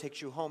the Lord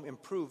takes you home,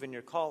 improve in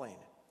your calling.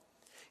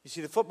 You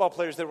see, the football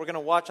players that we're going to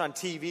watch on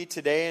TV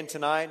today and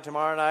tonight and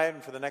tomorrow night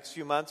and for the next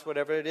few months,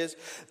 whatever it is,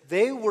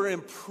 they were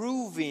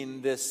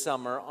improving this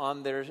summer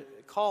on their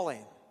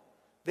calling.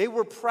 They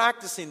were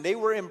practicing. They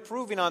were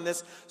improving on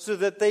this so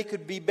that they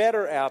could be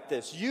better at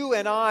this. You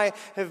and I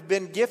have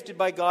been gifted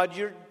by God.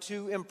 You're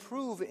to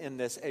improve in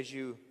this as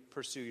you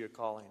pursue your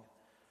calling.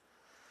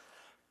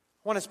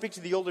 I want to speak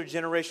to the older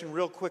generation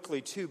real quickly,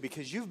 too,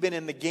 because you've been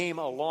in the game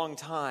a long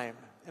time.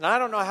 And I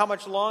don't know how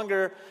much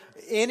longer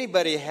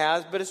anybody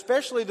has, but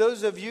especially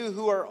those of you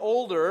who are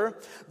older,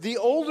 the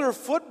older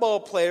football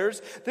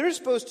players, they're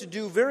supposed to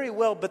do very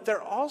well, but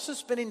they're also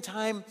spending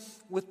time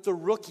with the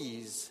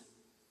rookies.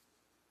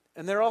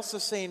 And they're also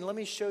saying, let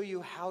me show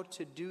you how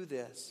to do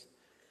this.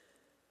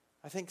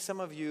 I think some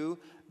of you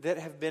that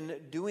have been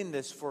doing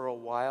this for a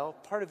while,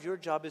 part of your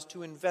job is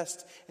to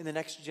invest in the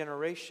next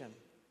generation.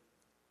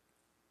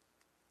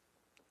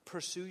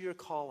 Pursue your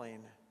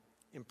calling.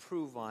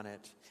 Improve on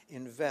it.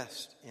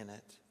 Invest in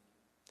it.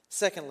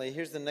 Secondly,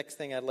 here's the next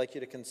thing I'd like you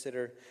to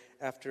consider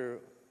after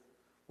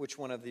which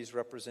one of these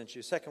represents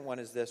you. Second one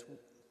is this: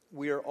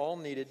 we are all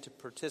needed to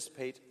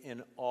participate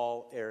in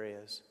all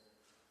areas.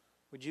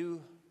 Would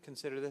you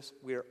consider this?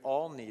 We are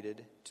all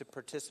needed to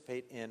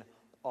participate in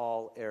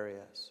all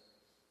areas.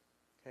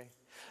 Okay?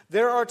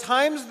 There are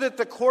times that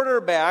the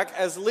quarterback,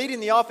 as leading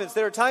the offense,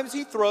 there are times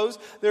he throws,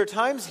 there are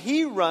times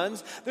he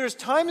runs, there's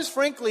times,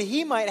 frankly,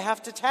 he might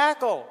have to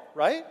tackle,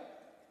 right?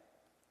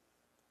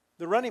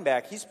 The running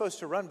back, he's supposed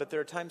to run, but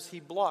there are times he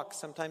blocks.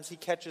 Sometimes he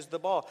catches the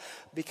ball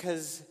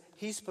because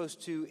he's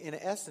supposed to, in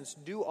essence,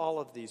 do all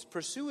of these.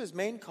 Pursue his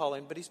main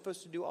calling, but he's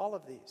supposed to do all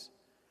of these.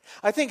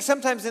 I think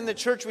sometimes in the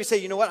church we say,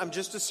 you know what, I'm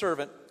just a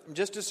servant. I'm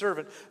just a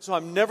servant, so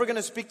I'm never going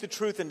to speak the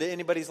truth into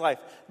anybody's life.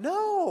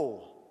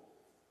 No.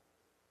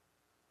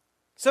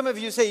 Some of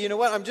you say, you know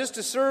what, I'm just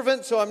a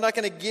servant, so I'm not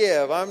going to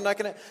give. I'm not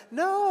going to.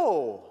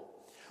 No.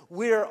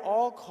 We are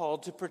all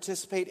called to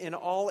participate in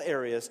all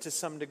areas to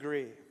some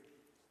degree.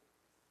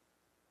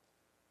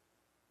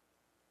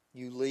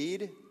 You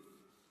lead.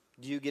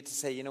 Do you get to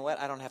say, you know what,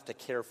 I don't have to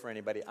care for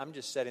anybody. I'm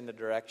just setting the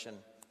direction.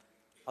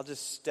 I'll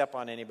just step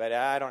on anybody.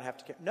 I don't have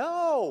to care.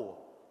 No.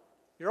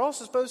 You're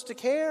also supposed to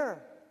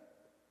care.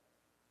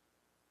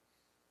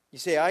 You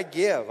say, I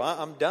give.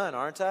 I'm done,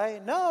 aren't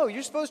I? No,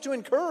 you're supposed to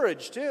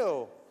encourage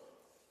too.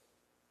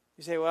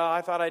 You say, well,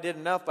 I thought I did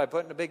enough by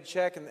putting a big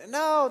check.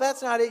 No,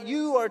 that's not it.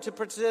 You are to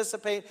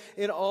participate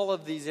in all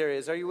of these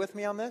areas. Are you with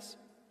me on this?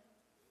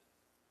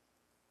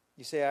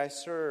 You say, I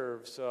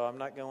serve, so I'm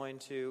not going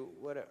to,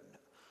 whatever.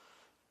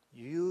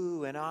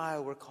 You and I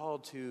were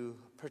called to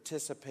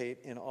participate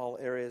in all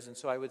areas. And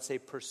so I would say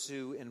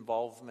pursue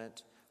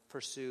involvement.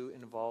 Pursue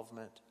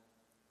involvement.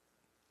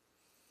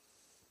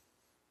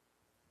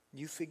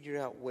 You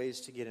figure out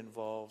ways to get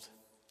involved.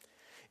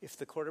 If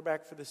the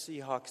quarterback for the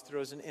Seahawks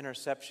throws an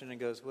interception and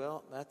goes,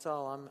 well, that's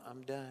all,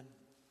 I'm done.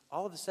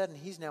 All of a sudden,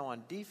 he's now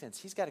on defense.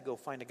 He's got to go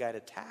find a guy to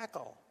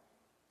tackle.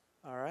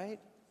 All right?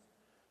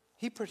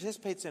 He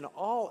participates in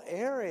all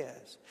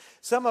areas.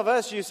 Some of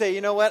us, you say,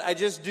 you know what, I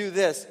just do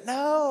this.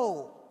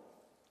 No.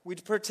 We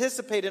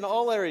participate in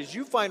all areas.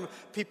 You find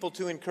people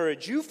to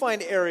encourage. You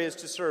find areas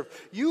to serve.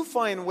 You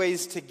find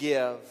ways to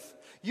give.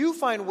 You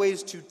find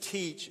ways to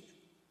teach.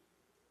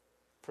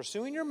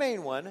 Pursuing your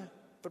main one,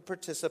 but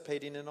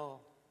participating in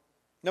all.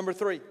 Number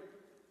 3. I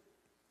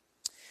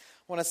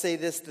want to say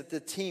this, that the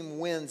team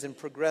wins and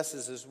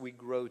progresses as we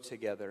grow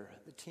together.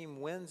 The team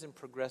wins and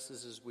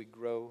progresses as we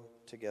grow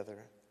together.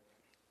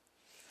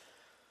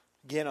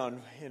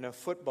 Again, in a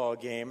football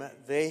game,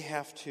 they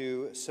have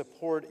to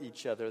support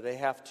each other. They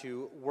have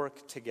to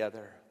work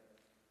together.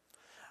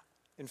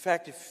 In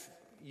fact, if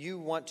you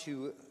want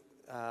to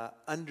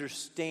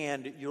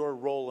understand your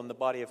role in the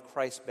body of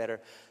Christ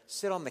better,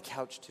 sit on the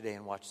couch today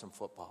and watch some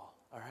football.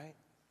 All right?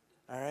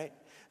 All right?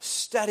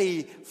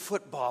 Study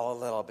football a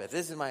little bit.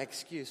 This is my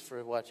excuse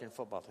for watching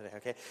football today,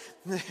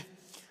 okay?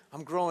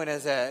 I'm growing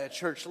as a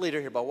church leader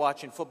here by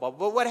watching football.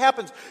 But what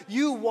happens?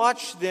 You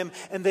watch them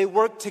and they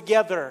work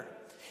together.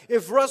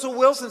 If Russell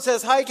Wilson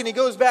says hike and he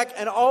goes back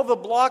and all the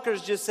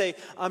blockers just say,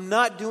 I'm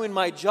not doing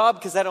my job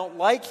because I don't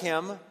like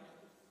him,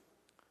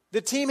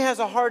 the team has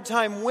a hard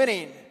time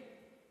winning.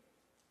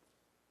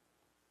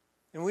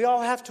 And we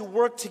all have to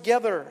work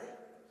together.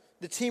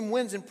 The team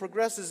wins and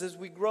progresses as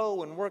we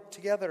grow and work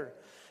together.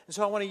 And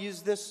so I want to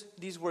use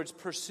these words,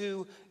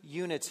 pursue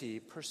unity.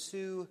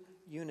 Pursue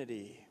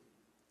unity.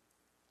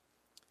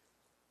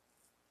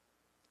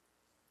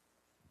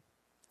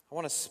 I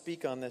want to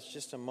speak on this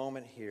just a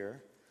moment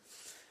here,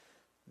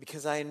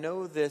 because I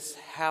know this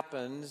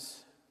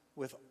happens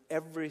with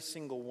every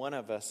single one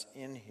of us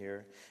in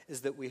here,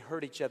 is that we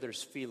hurt each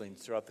other's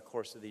feelings throughout the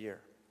course of the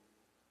year.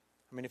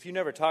 I mean, if you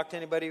never talk to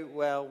anybody,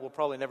 well, we'll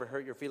probably never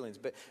hurt your feelings,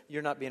 but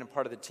you're not being a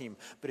part of the team.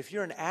 But if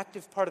you're an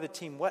active part of the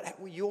team, what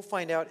you'll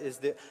find out is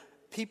that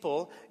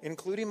people,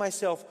 including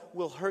myself,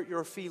 will hurt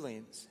your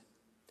feelings.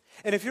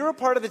 And if you're a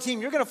part of the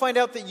team, you're going to find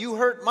out that you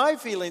hurt my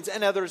feelings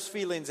and others'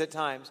 feelings at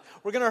times.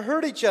 We're going to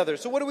hurt each other.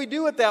 So what do we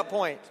do at that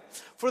point?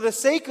 For the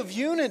sake of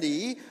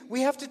unity,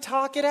 we have to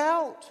talk it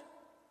out.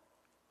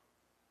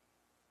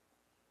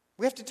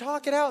 We have to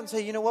talk it out and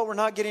say, you know what, we're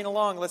not getting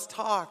along. Let's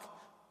talk.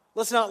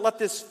 Let's not let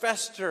this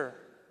fester.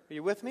 Are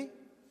you with me?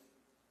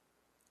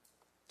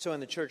 So in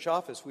the church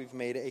office, we've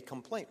made a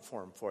complaint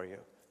form for you.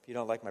 If you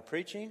don't like my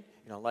preaching,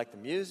 you don't like the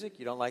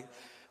music,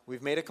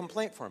 we've made a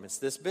complaint form. It's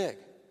this big.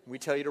 We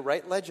tell you to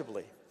write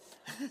legibly.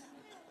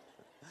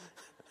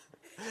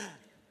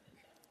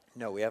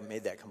 No, we haven't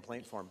made that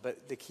complaint form.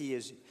 But the key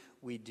is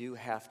we do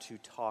have to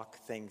talk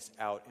things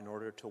out in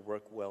order to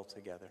work well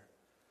together.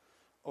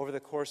 Over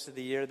the course of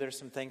the year, there's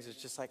some things that's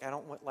just like, I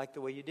don't like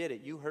the way you did it.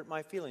 You hurt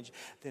my feelings.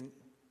 Then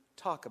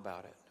talk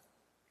about it.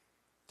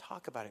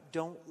 Talk about it.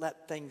 Don't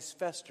let things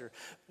fester.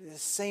 The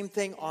same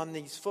thing on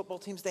these football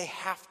teams. They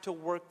have to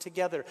work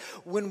together.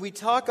 When we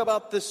talk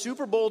about the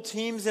Super Bowl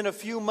teams in a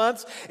few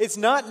months, it's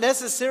not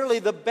necessarily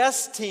the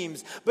best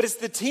teams, but it's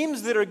the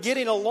teams that are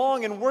getting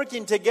along and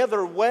working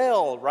together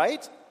well,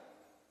 right?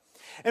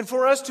 And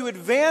for us to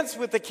advance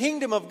with the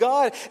kingdom of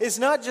God, it's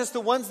not just the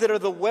ones that are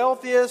the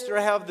wealthiest or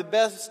have the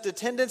best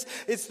attendance.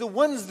 It's the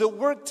ones that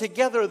work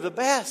together the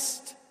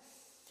best.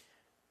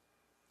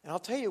 And I'll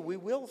tell you, we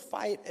will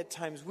fight at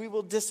times. We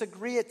will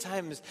disagree at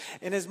times.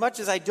 And as much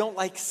as I don't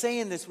like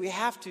saying this, we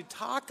have to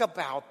talk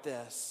about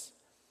this.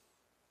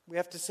 We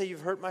have to say,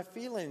 you've hurt my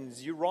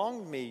feelings. You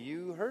wronged me.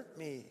 You hurt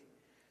me.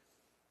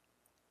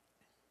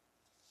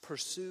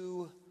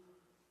 Pursue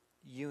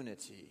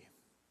unity.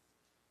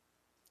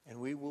 And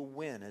we will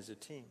win as a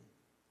team.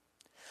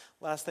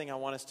 Last thing I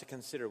want us to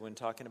consider when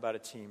talking about a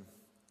team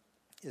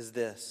is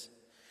this.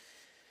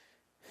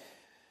 It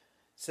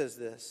says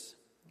this: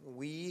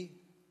 we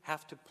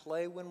have to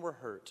play when we're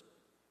hurt,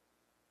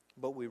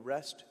 but we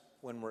rest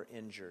when we're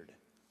injured.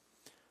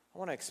 I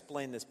want to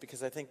explain this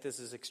because I think this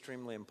is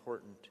extremely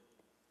important.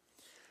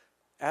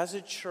 As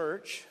a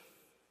church,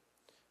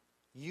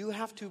 you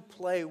have to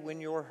play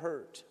when you're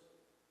hurt,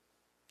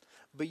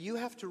 but you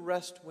have to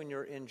rest when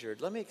you're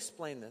injured. Let me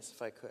explain this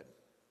if I could.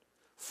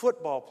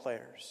 Football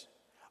players,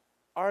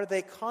 are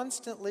they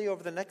constantly,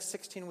 over the next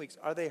 16 weeks,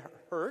 are they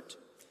hurt?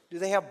 Do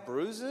they have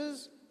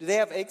bruises? Do they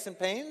have aches and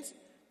pains?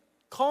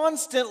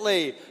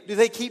 Constantly. Do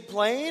they keep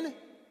playing?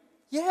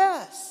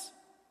 Yes.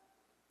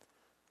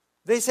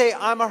 They say,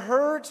 I'm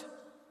hurt,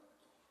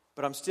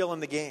 but I'm still in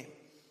the game.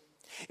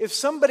 If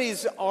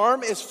somebody's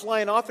arm is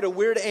flying off at a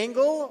weird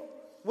angle,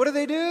 what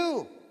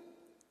do?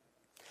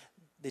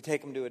 They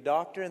take them to a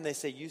doctor and they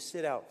say, you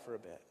sit out for a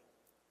bit.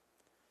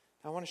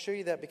 I want to show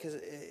you that because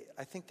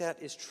I think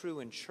that is true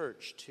in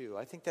church too.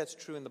 I think that's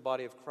true in the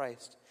body of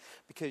Christ.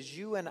 Because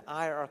you and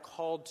I are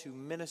called to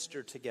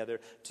minister together,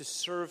 to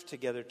serve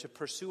together, to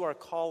pursue our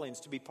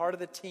callings, to be part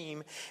of the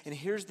team. And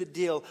here's the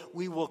deal: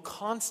 we will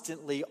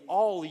constantly,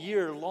 all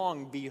year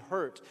long, be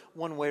hurt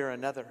one way or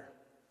another.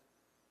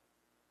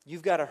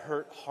 You've got a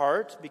hurt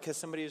heart because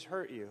somebody has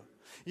hurt you.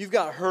 You've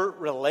got hurt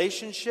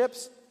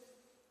relationships.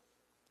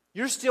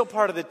 You're still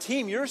part of the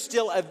team. You're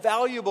still a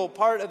valuable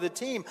part of the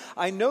team.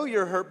 I know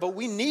you're hurt, but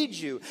we need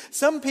you.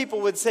 Some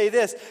people would say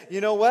this: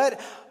 you know what?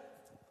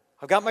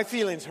 I've got my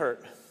feelings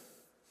hurt.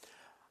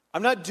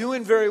 I'm not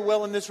doing very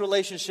well in this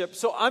relationship,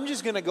 so I'm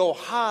just going to go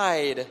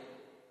hide.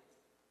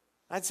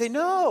 I'd say,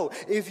 no.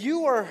 If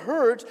you are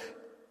hurt,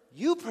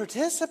 you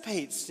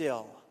participate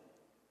still.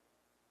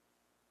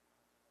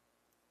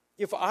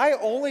 If I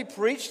only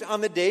preached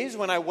on the days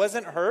when I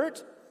wasn't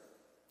hurt,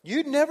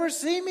 you'd never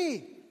see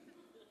me.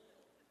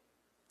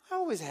 I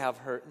always have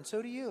hurt, and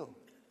so do you.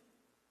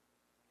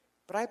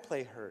 But I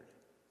play hurt.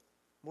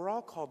 We're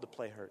all called to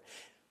play hurt.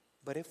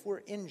 But if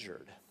we're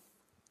injured,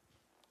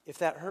 if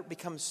that hurt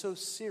becomes so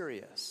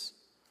serious,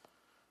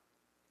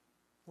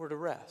 we're to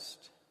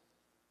rest.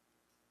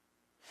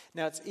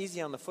 Now, it's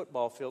easy on the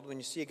football field when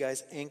you see a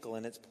guy's ankle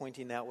and it's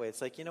pointing that way.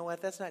 It's like, you know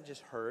what? That's not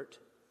just hurt.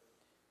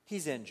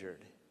 He's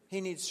injured. He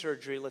needs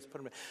surgery. Let's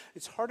put him in.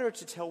 It's harder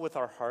to tell with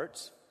our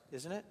hearts,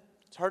 isn't it?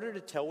 It's harder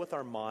to tell with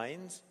our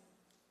minds.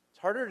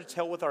 Harder to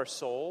tell with our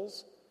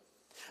souls.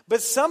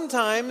 But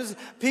sometimes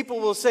people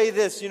will say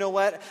this: you know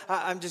what,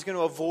 I'm just going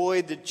to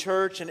avoid the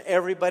church and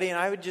everybody. And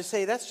I would just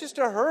say, that's just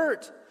a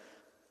hurt.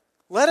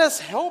 Let us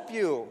help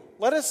you.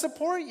 Let us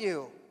support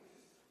you.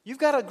 You've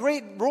got a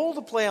great role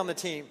to play on the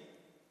team.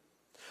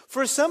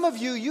 For some of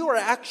you, you are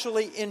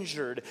actually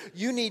injured.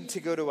 You need to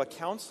go to a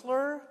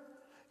counselor.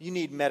 You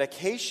need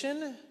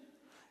medication.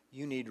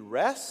 You need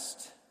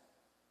rest.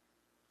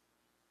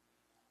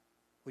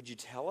 Would you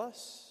tell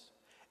us?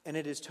 And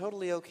it is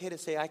totally okay to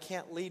say, I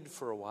can't lead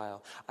for a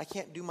while. I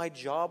can't do my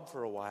job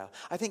for a while.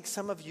 I think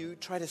some of you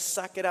try to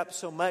suck it up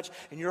so much,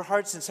 and your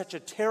heart's in such a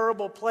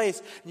terrible place,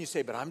 and you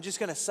say, but I'm just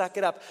going to suck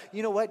it up.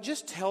 You know what?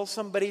 Just tell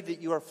somebody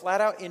that you are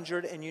flat out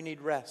injured and you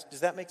need rest.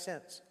 Does that make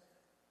sense?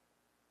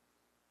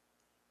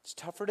 It's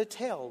tougher to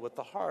tell with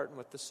the heart and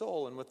with the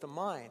soul and with the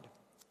mind.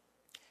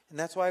 And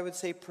that's why I would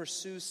say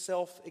pursue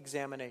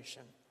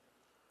self-examination.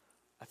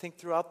 I think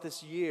throughout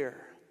this year,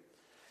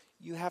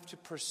 you have to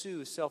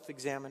pursue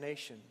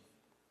self-examination.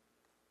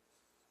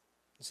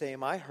 And say,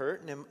 am I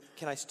hurt? And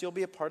can I still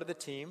be a part of the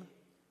team?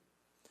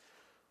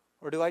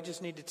 Or do I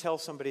just need to tell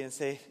somebody and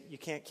say, you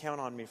can't count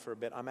on me for a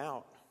bit, I'm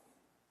out?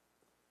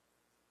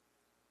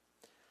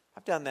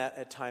 I've done that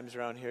at times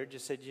around here.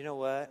 Just said, you know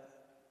what?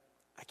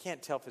 I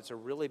can't tell if it's a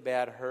really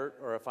bad hurt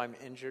or if I'm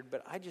injured,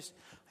 but I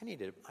need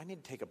to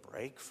take a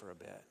break for a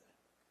bit.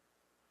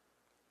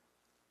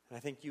 And I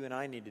think you and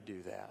I need to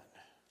do that.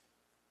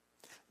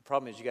 The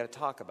problem is you got to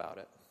talk about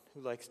it. Who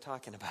likes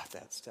talking about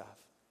that stuff?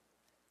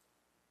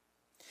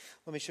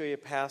 Let me show you a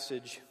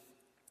passage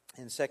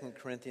in 2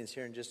 Corinthians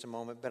here in just a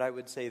moment, but I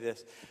would say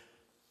this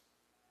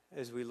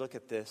as we look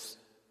at this.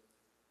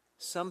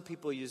 Some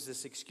people use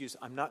this excuse,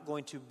 I'm not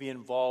going to be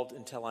involved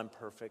until I'm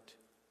perfect.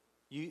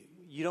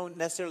 You don't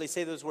necessarily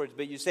say those words,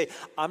 but you say,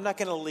 I'm not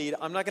going to lead,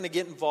 I'm not going to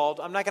get involved,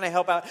 I'm not going to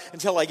help out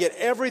until I get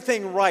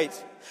everything right.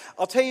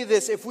 I'll tell you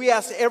this, if we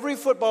asked every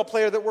football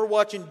player that we're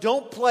watching,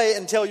 don't play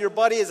until your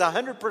body is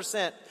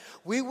 100%,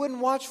 we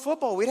wouldn't watch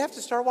football. We'd have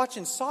to start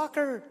watching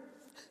soccer.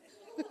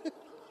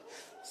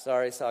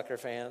 Sorry, soccer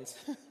fans.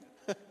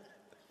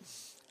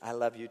 I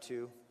love you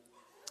too.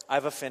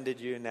 I've offended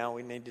you, now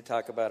we need to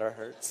talk about our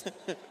hurts.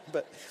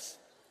 But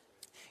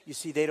you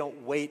see, they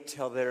don't wait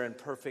till they're in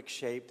perfect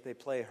shape. They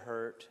play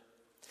hurt.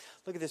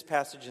 Look at this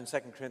passage in 2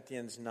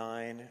 Corinthians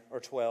 9 or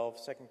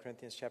 12, 2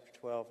 Corinthians chapter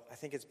 12. I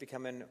think it's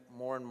becoming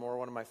more and more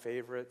one of my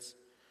favorites.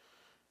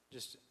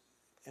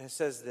 And it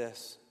says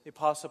this. The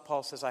Apostle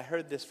Paul says, I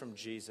heard this from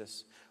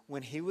Jesus.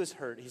 When he was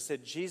hurt, he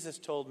said, Jesus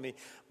told me,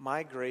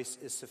 my grace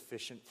is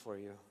sufficient for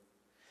you.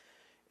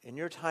 In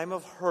your time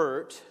of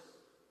hurt,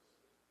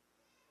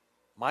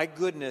 my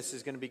goodness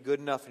is going to be good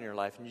enough in your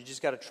life, and you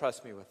just got to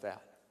trust me with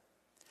that.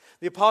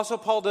 The Apostle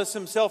Paul does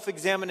some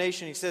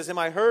self-examination. He says, am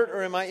I hurt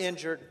or am I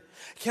injured?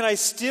 Can I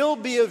still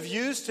be of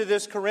use to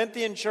this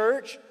Corinthian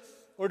church?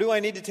 Or do I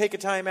need to take a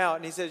time out?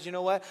 And he says, you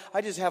know what?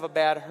 I just have a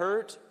bad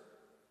hurt.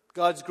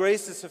 God's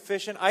grace is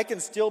sufficient. I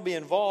can still be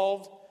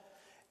involved.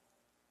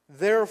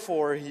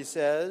 Therefore, he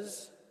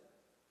says,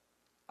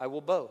 I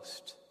will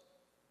boast.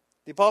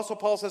 The Apostle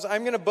Paul says,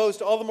 I'm going to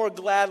boast all the more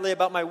gladly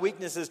about my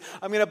weaknesses.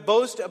 I'm going to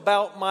boast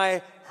about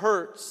my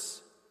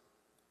hurts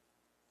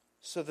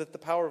so that the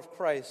power of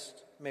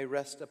Christ may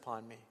rest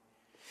upon me.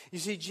 You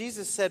see,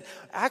 Jesus said,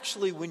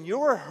 actually, when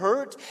you're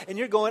hurt and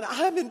you're going,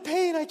 I'm in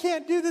pain, I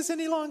can't do this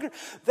any longer,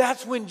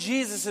 that's when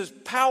Jesus'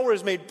 power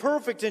is made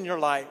perfect in your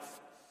life.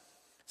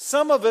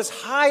 Some of us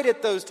hide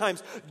at those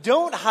times.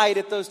 Don't hide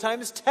at those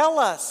times. Tell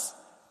us.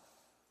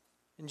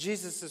 And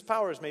Jesus'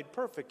 power is made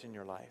perfect in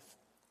your life.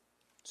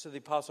 So the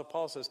Apostle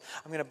Paul says,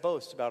 I'm going to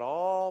boast about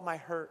all my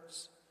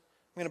hurts.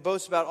 I'm going to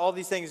boast about all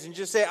these things and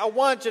just say, I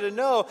want you to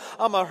know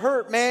I'm a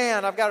hurt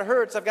man. I've got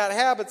hurts. I've got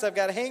habits. I've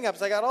got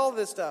hang-ups. I got all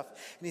this stuff.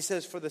 And he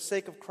says, for the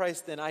sake of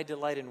Christ, then I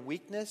delight in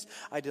weakness.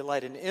 I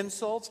delight in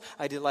insults.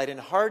 I delight in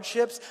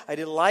hardships. I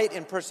delight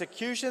in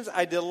persecutions.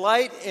 I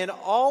delight in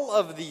all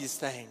of these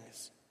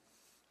things.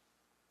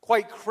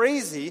 Quite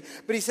crazy,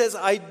 but he says,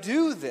 I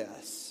do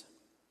this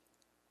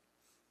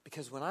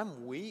because when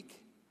I'm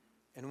weak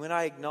and when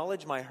I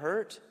acknowledge my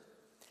hurt,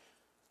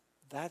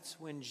 that's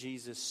when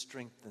Jesus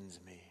strengthens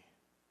me.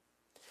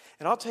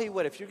 And I'll tell you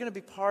what, if you're going to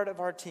be part of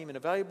our team and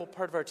a valuable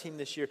part of our team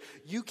this year,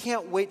 you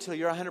can't wait till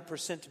you're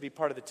 100% to be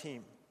part of the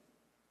team.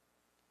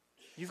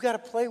 You've got to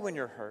play when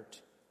you're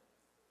hurt.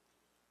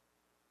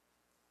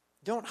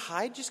 Don't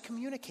hide, just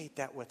communicate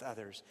that with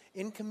others.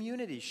 In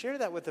community, share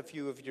that with a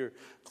few of your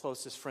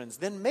closest friends.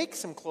 Then make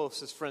some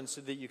closest friends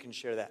so that you can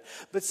share that.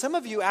 But some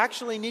of you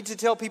actually need to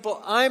tell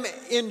people, I'm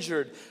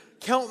injured.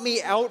 Count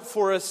me out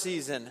for a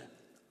season.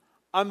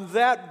 I'm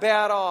that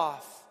bad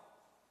off.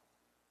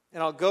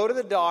 And I'll go to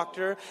the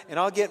doctor and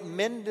I'll get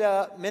mended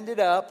up.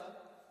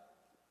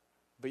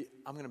 But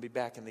I'm going to be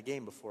back in the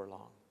game before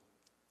long.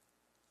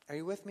 Are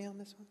you with me on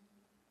this one?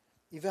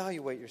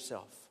 Evaluate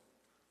yourself.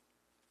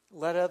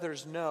 Let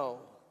others know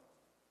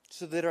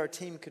so that our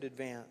team could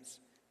advance.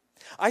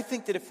 I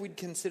think that if we'd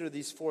consider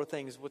these four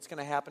things, what's going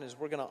to happen is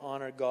we're going to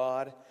honor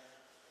God,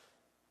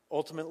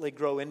 ultimately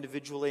grow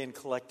individually and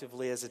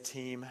collectively as a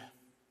team,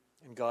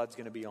 and God's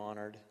going to be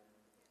honored.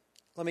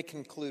 Let me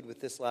conclude with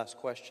this last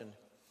question.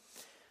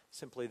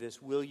 Simply this,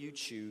 will you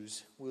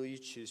choose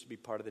to be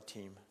part of the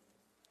team?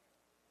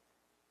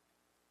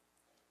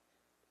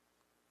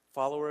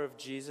 Follower of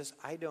Jesus,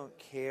 I don't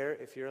care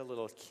if you're a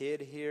little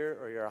kid here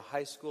or you're a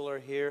high schooler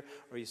here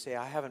or you say,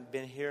 I haven't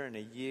been here in a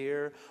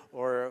year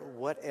or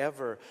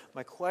whatever.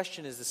 My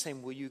question is the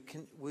same. Will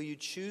you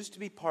choose to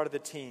be part of the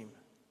team?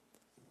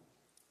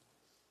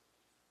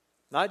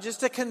 Not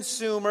just a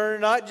consumer,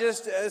 not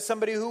just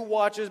somebody who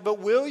watches, but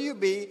will you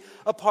be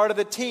a part of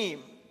the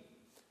team?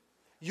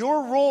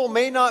 Your role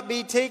may not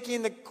be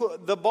taking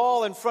the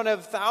ball in front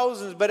of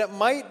thousands, but it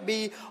might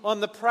be on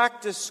the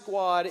practice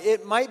squad.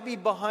 It might be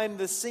behind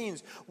the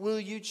scenes. Will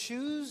you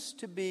choose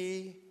to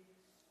be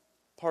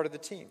part of the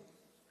team?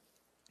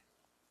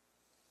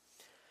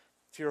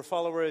 If you're a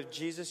follower of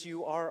Jesus,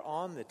 you are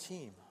on the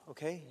team,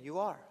 okay? You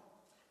are.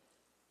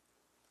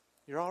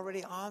 You're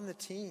already on the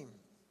team.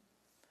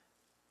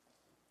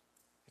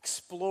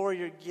 Explore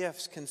your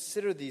gifts.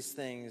 Consider these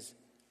things.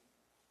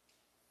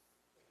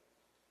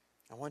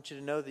 I want you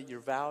to know that you're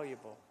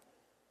valuable.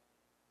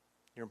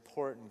 You're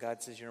important.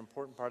 God says you're an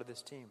important part of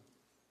this team.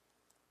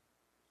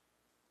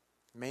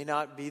 May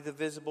not be the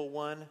visible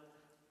one,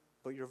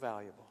 but you're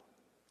valuable.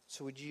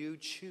 So would you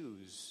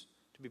choose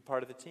to be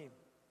part of the team?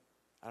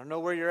 I don't know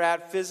where you're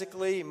at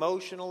physically,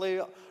 emotionally,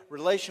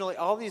 relationally,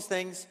 all these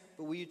things,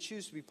 but will you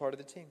choose to be part of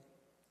the team?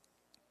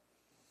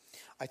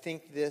 I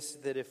think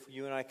that if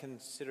you and I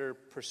consider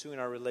pursuing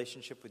our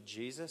relationship with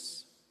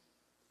Jesus,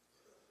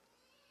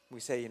 we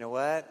say, you know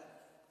what?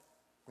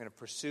 I'm going to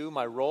pursue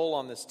my role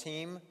on this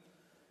team.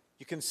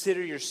 You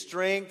consider your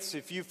strengths.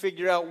 If you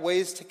figure out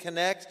ways to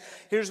connect,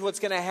 here's what's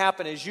going to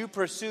happen. As you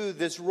pursue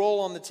this role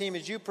on the team,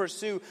 as you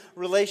pursue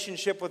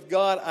relationship with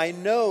God, I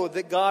know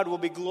that God will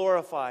be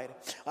glorified.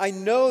 I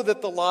know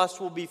that the lost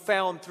will be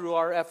found through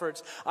our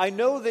efforts. I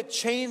know that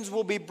chains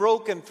will be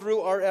broken through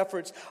our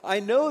efforts.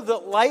 I know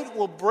that light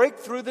will break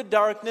through the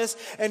darkness,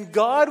 and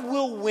God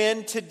will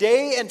win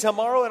today and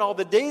tomorrow and all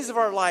the days of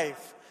our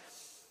life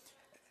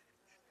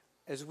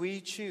as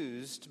we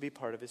choose to be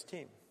part of His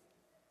team.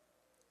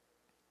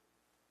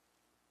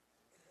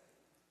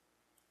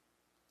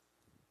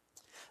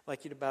 I'd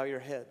like you to bow your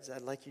heads.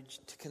 I'd like you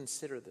to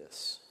consider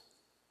this.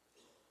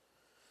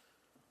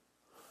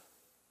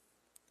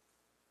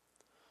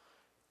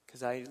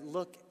 Because I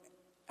look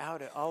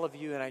out at all of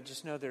you and I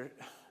just know there are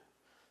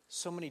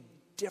so many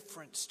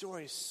different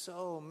stories,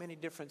 so many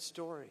different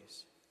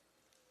stories.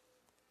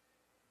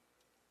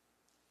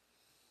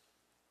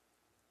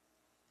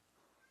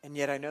 And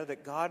yet I know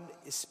that God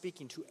is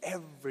speaking to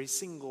every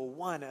single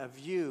one of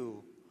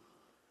you.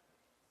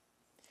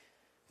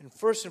 And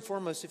first and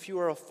foremost, if you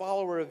are a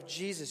follower of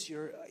Jesus,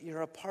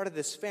 you're a part of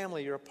this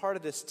family, you're a part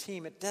of this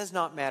team. It does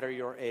not matter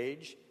your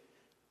age.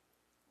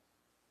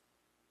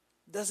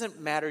 It doesn't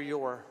matter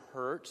your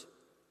hurt.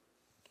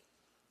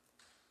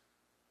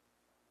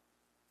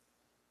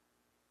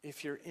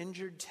 If you're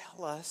injured,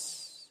 tell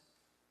us.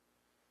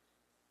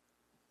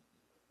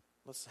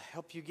 Let's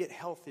help you get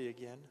healthy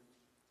again.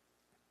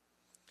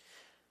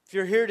 If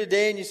you're here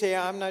today and you say,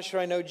 I'm not sure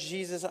I know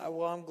Jesus,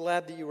 well, I'm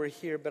glad that you were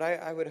here, but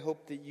I would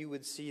hope that you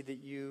would see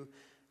that you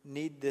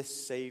need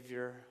this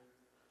Savior,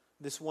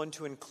 this one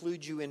to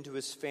include you into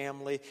his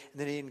family,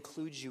 and that he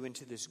includes you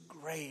into this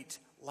great,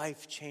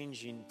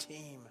 life-changing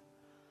team.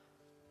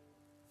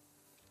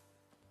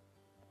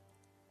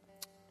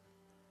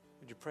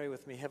 Would you pray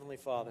with me? Heavenly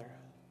Father,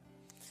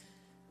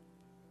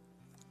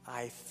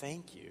 I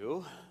thank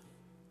you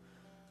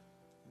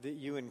that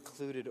you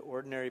included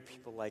ordinary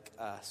people like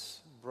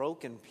us,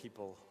 broken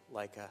people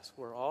like us.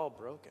 We're all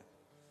broken.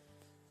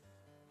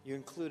 You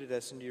included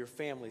us into your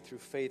family through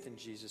faith in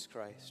Jesus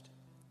Christ.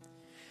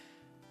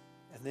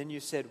 And then you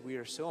said we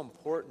are so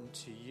important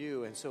to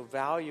you and so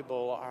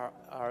valuable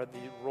are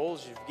the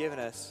roles you've given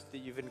us, that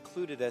you've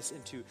included us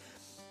into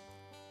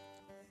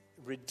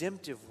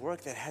redemptive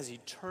work that has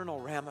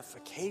eternal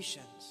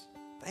ramifications.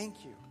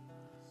 Thank you.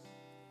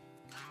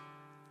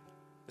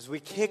 As we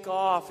kick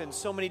off in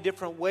so many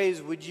different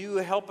ways, would you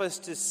help us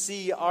to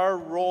see our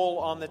role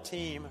on the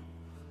team?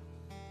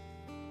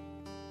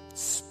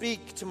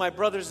 Speak to my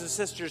brothers and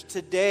sisters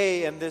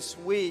today and this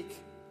week.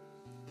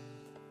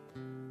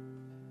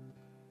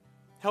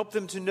 Help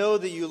them to know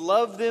that you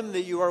love them,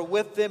 that you are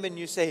with them, and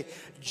you say,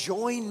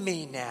 join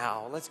me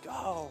now. Let's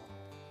go.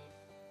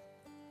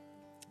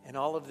 And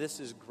all of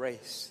this is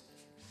grace.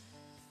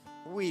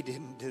 We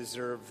didn't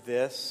deserve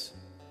this.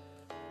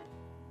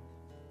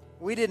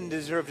 We didn't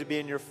deserve to be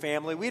in your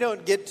family. We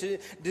don't get to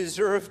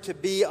deserve to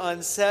be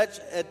on such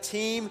a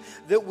team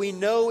that we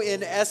know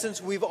in essence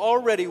we've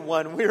already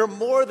won. We are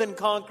more than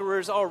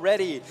conquerors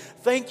already.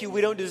 Thank you.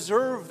 We don't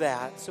deserve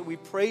that. So we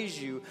praise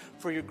you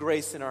for your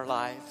grace in our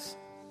lives.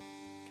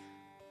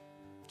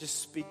 Just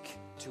speak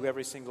to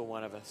every single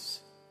one of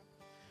us.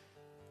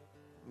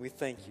 We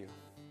thank you.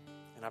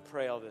 And I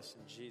pray all this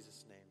in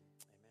Jesus' name.